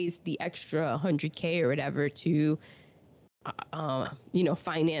he raised the extra $100K or whatever to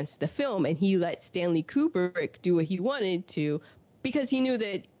finance the film, and he let Stanley Kubrick do what he wanted to, because he knew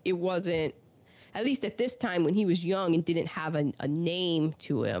that it wasn't, at least at this time when he was young and didn't have a name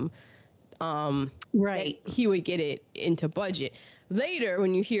to him, right, he would get it into budget. Later,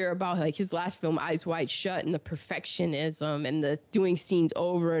 when you hear about like his last film, Eyes Wide Shut, and the perfectionism and the doing scenes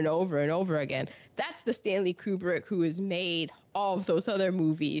over and over and over again, that's the Stanley Kubrick who has made all of those other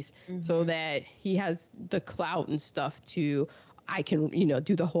movies, so that he has the clout and stuff to, I can,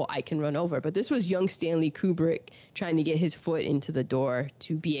 do the whole I can run over. But this was young Stanley Kubrick trying to get his foot into the door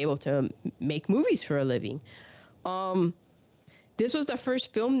to be able to make movies for a living. This was the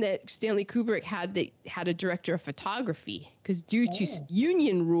first film that Stanley Kubrick had a director of photography, because due to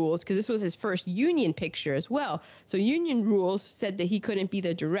union rules, because this was his first union picture as well. So union rules said that he couldn't be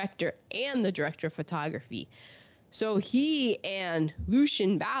the director and the director of photography. So he and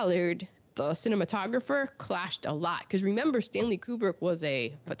Lucien Ballard, the cinematographer, clashed a lot. Because remember, Stanley Kubrick was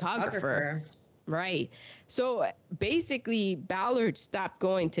a photographer. Right. So basically, Ballard stopped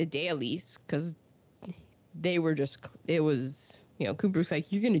going to dailies because they were just, it was, Kubrick's like,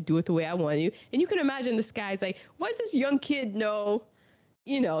 you're going to do it the way I want you. And you can imagine this guy's like, why does this young kid know,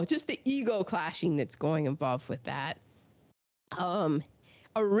 just the ego clashing that's going involved with that.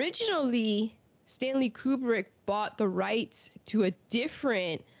 Originally, Stanley Kubrick bought the rights to a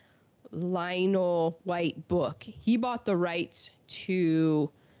different Lionel White book. He bought the rights to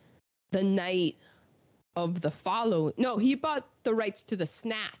The Night of the Following. No, he bought the rights to The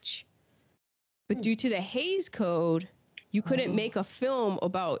Snatch. But due to the Hays Code, you couldn't make a film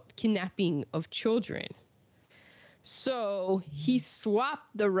about kidnapping of children. So he swapped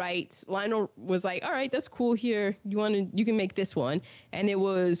the rights. Lionel was like, all right, that's cool here. You can make this one. And it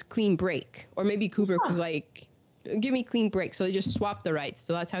was Clean Break. Or maybe Kubrick was like, give me Clean Break. So they just swapped the rights.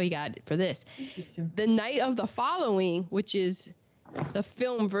 So that's how he got it for this. The Night of the Following, which is the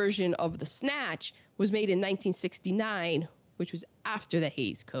film version of The Snatch, was made in 1969, which was after the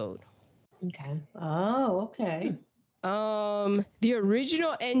Hays Code. Okay. Oh, okay. The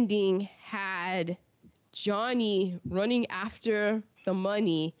original ending had Johnny running after the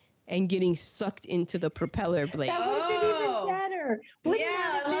money and getting sucked into the propeller blade. That would have been even better. Wouldn't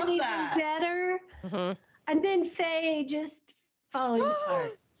that have been even better? Mm-hmm. And then Faye just falling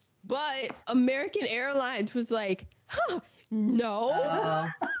apart. But American Airlines was like, no.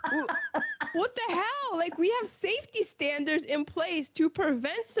 What the hell? Like, we have safety standards in place to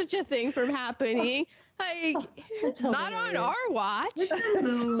prevent such a thing from happening. Like, not on our watch. It's a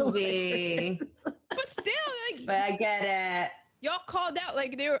movie. But still, like, But I get it. y'all called out,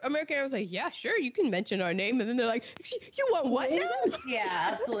 like, American Airlines was like, yeah, sure, you can mention our name. And then they're like, you want what now?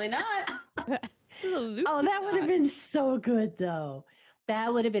 Yeah, absolutely not. Oh, that would have been so good, though.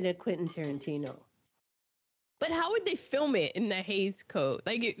 That would have been a Quentin Tarantino. But how would they film it in the Hays Code?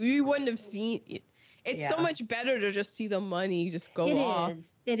 Like, you wouldn't have seen it. It's so much better to just see the money just go off.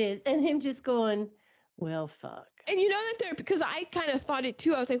 It is. And him just going, well, fuck. And you know that because I kind of thought it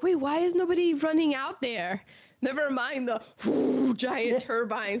too. I was like, wait, why is nobody running out there? Never mind the giant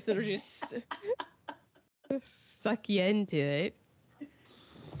turbines that are just suck you into it.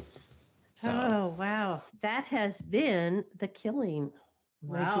 So. Oh, wow. That has been The Killing.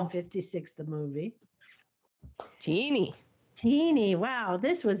 Wow. 1956, the movie. Teeny. Wow.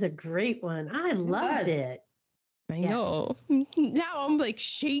 This was a great one. I loved it. I know. Now I'm like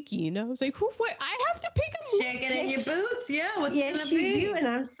shaking. I was like, what? I have to pick a movie. Shaking in your boots? Yeah. What's yes, gonna be? you do. And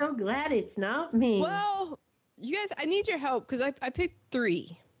I'm so glad it's not me. Well, you guys, I need your help because I picked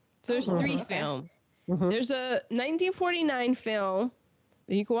 3. So there's 3 films. Mm-hmm. There's a 1949 film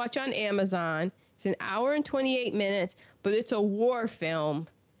that you can watch on Amazon. It's an hour and 28 minutes, but it's a war film,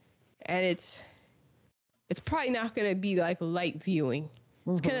 and it's probably not gonna be like light viewing.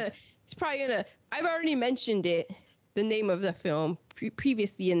 It's probably gonna. I've already mentioned it, the name of the film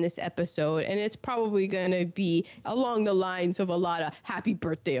previously in this episode, and it's probably gonna be along the lines of a lot of "Happy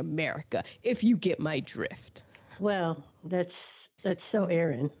Birthday, America," if you get my drift. Well, that's so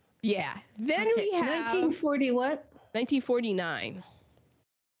Aaron. Yeah. Then we have 1940 what? 1949.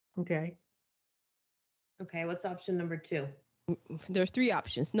 Okay. Okay, what's option number 2? There's 3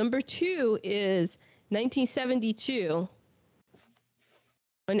 options. Number 2 is 1972,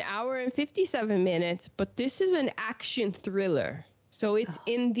 an hour and 57 minutes, but this is an action thriller. So it's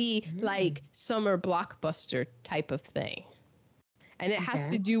in the like summer blockbuster type of thing. And it has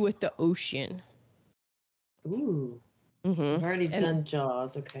to do with the ocean. Ooh. Mm-hmm. I've already done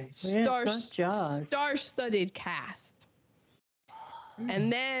Jaws. Okay. Star-studded cast.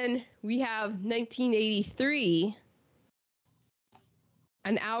 And then we have 1983,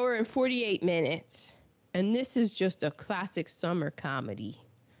 an hour and 48 minutes. And this is just a classic summer comedy.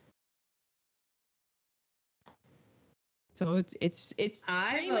 So it's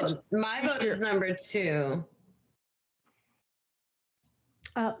my vote is number 2.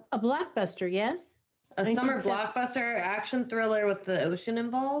 A blockbuster, yes? A summer blockbuster action thriller with the ocean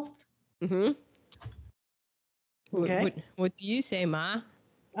involved? Mm-hmm. Okay. What do you say, Ma?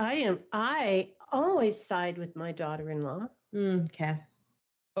 I always side with my daughter-in-law. Okay.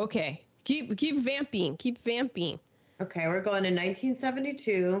 Okay. Keep vamping. Okay, we're going to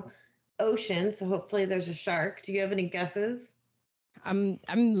 1972, ocean. So hopefully there's a shark. Do you have any guesses? I'm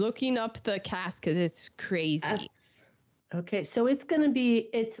looking up the cast because it's crazy. Yes. Okay, so it's going to be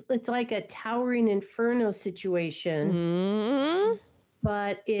it's like a towering inferno situation,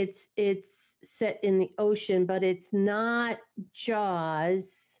 but it's set in the ocean, but it's not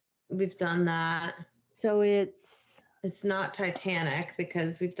Jaws. We've done that. So it's not Titanic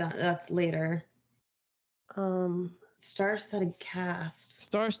because that's later. Star-studded cast.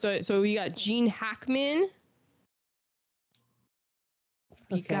 Star-studded. So we got Gene Hackman.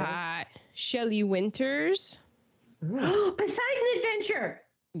 We got Shelley Winters. Poseidon Adventure.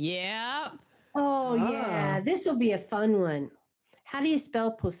 Yeah. Oh, yeah. This will be a fun one. How do you spell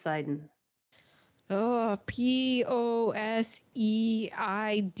Poseidon? Oh, Poseidon.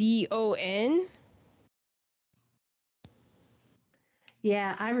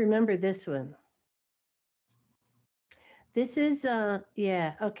 Yeah, I remember this one. This is,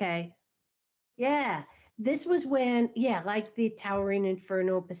 okay. Yeah, this was when, like the Towering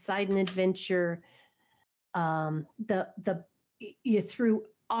Inferno, Poseidon Adventure, you threw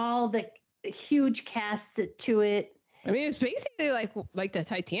all the huge casts to it. I mean, it's basically like the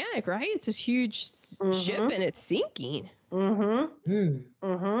Titanic, right? It's this huge ship and it's sinking. And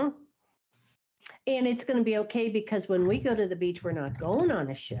it's going to be okay because when we go to the beach, we're not going on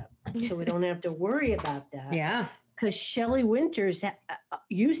a ship, so we don't have to worry about that. Yeah. Because Shelley Winters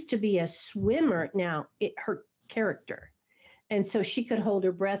used to be a swimmer. Now, her character, And so she could hold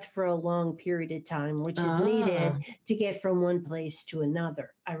her breath for a long period of time, which is needed to get from one place to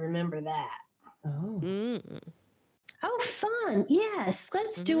another. I remember that. Oh. Mm. Oh, fun. Yes.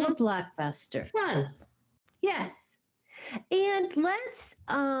 Let's do a blockbuster. Fun. Yes. And let's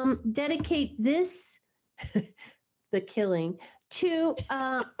dedicate this, The Killing, to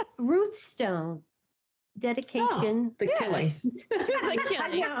Ruth Stone. Dedication. The Killing. The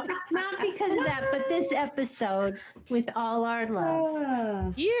Killing. No, not because of that, but this episode with all our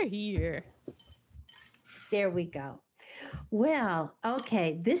love. Here. There we go. Well,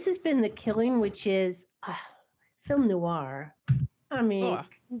 okay. This has been The Killing, which is film noir. I mean,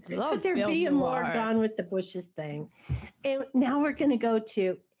 could there be a more Gone with the Bushes thing? And now we're going to go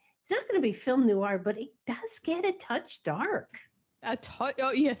to, it's not going to be film noir, but it does get a touch dark.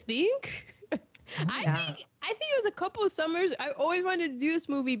 Oh, you think? I think it was a couple of summers. I always wanted to do this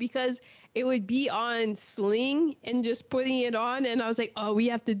movie because it would be on Sling and just putting it on. And I was like, oh, we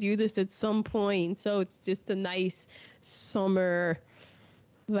have to do this at some point. So it's just a nice summer,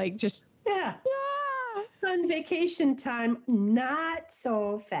 like just. Yeah. On vacation time, not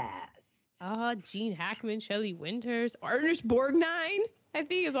so fast. Gene Hackman, Shelley Winters, Ernest Borgnine, I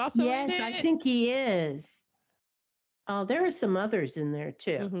think is also in it. I think he is. Oh, there are some others in there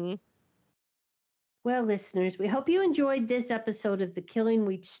too. Mm-hmm. Well, listeners, we hope you enjoyed this episode of The Killing.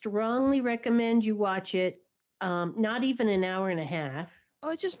 We strongly recommend you watch it. Not even an hour and a half. Oh,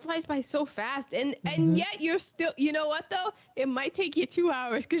 it just flies by so fast. And yet you're still, you know what, though? It might take you 2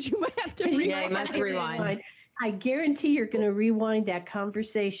 hours because you might have to rewind. Yeah, you might have to rewind. I guarantee you're going to rewind that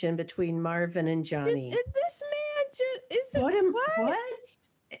conversation between Marvin and Johnny. This man just... What?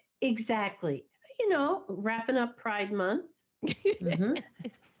 Exactly. You know, wrapping up Pride Month. Mm-hmm.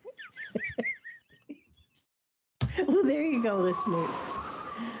 Well, there you go, listeners.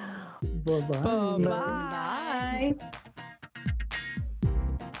 Bye-bye. Bye. Bye.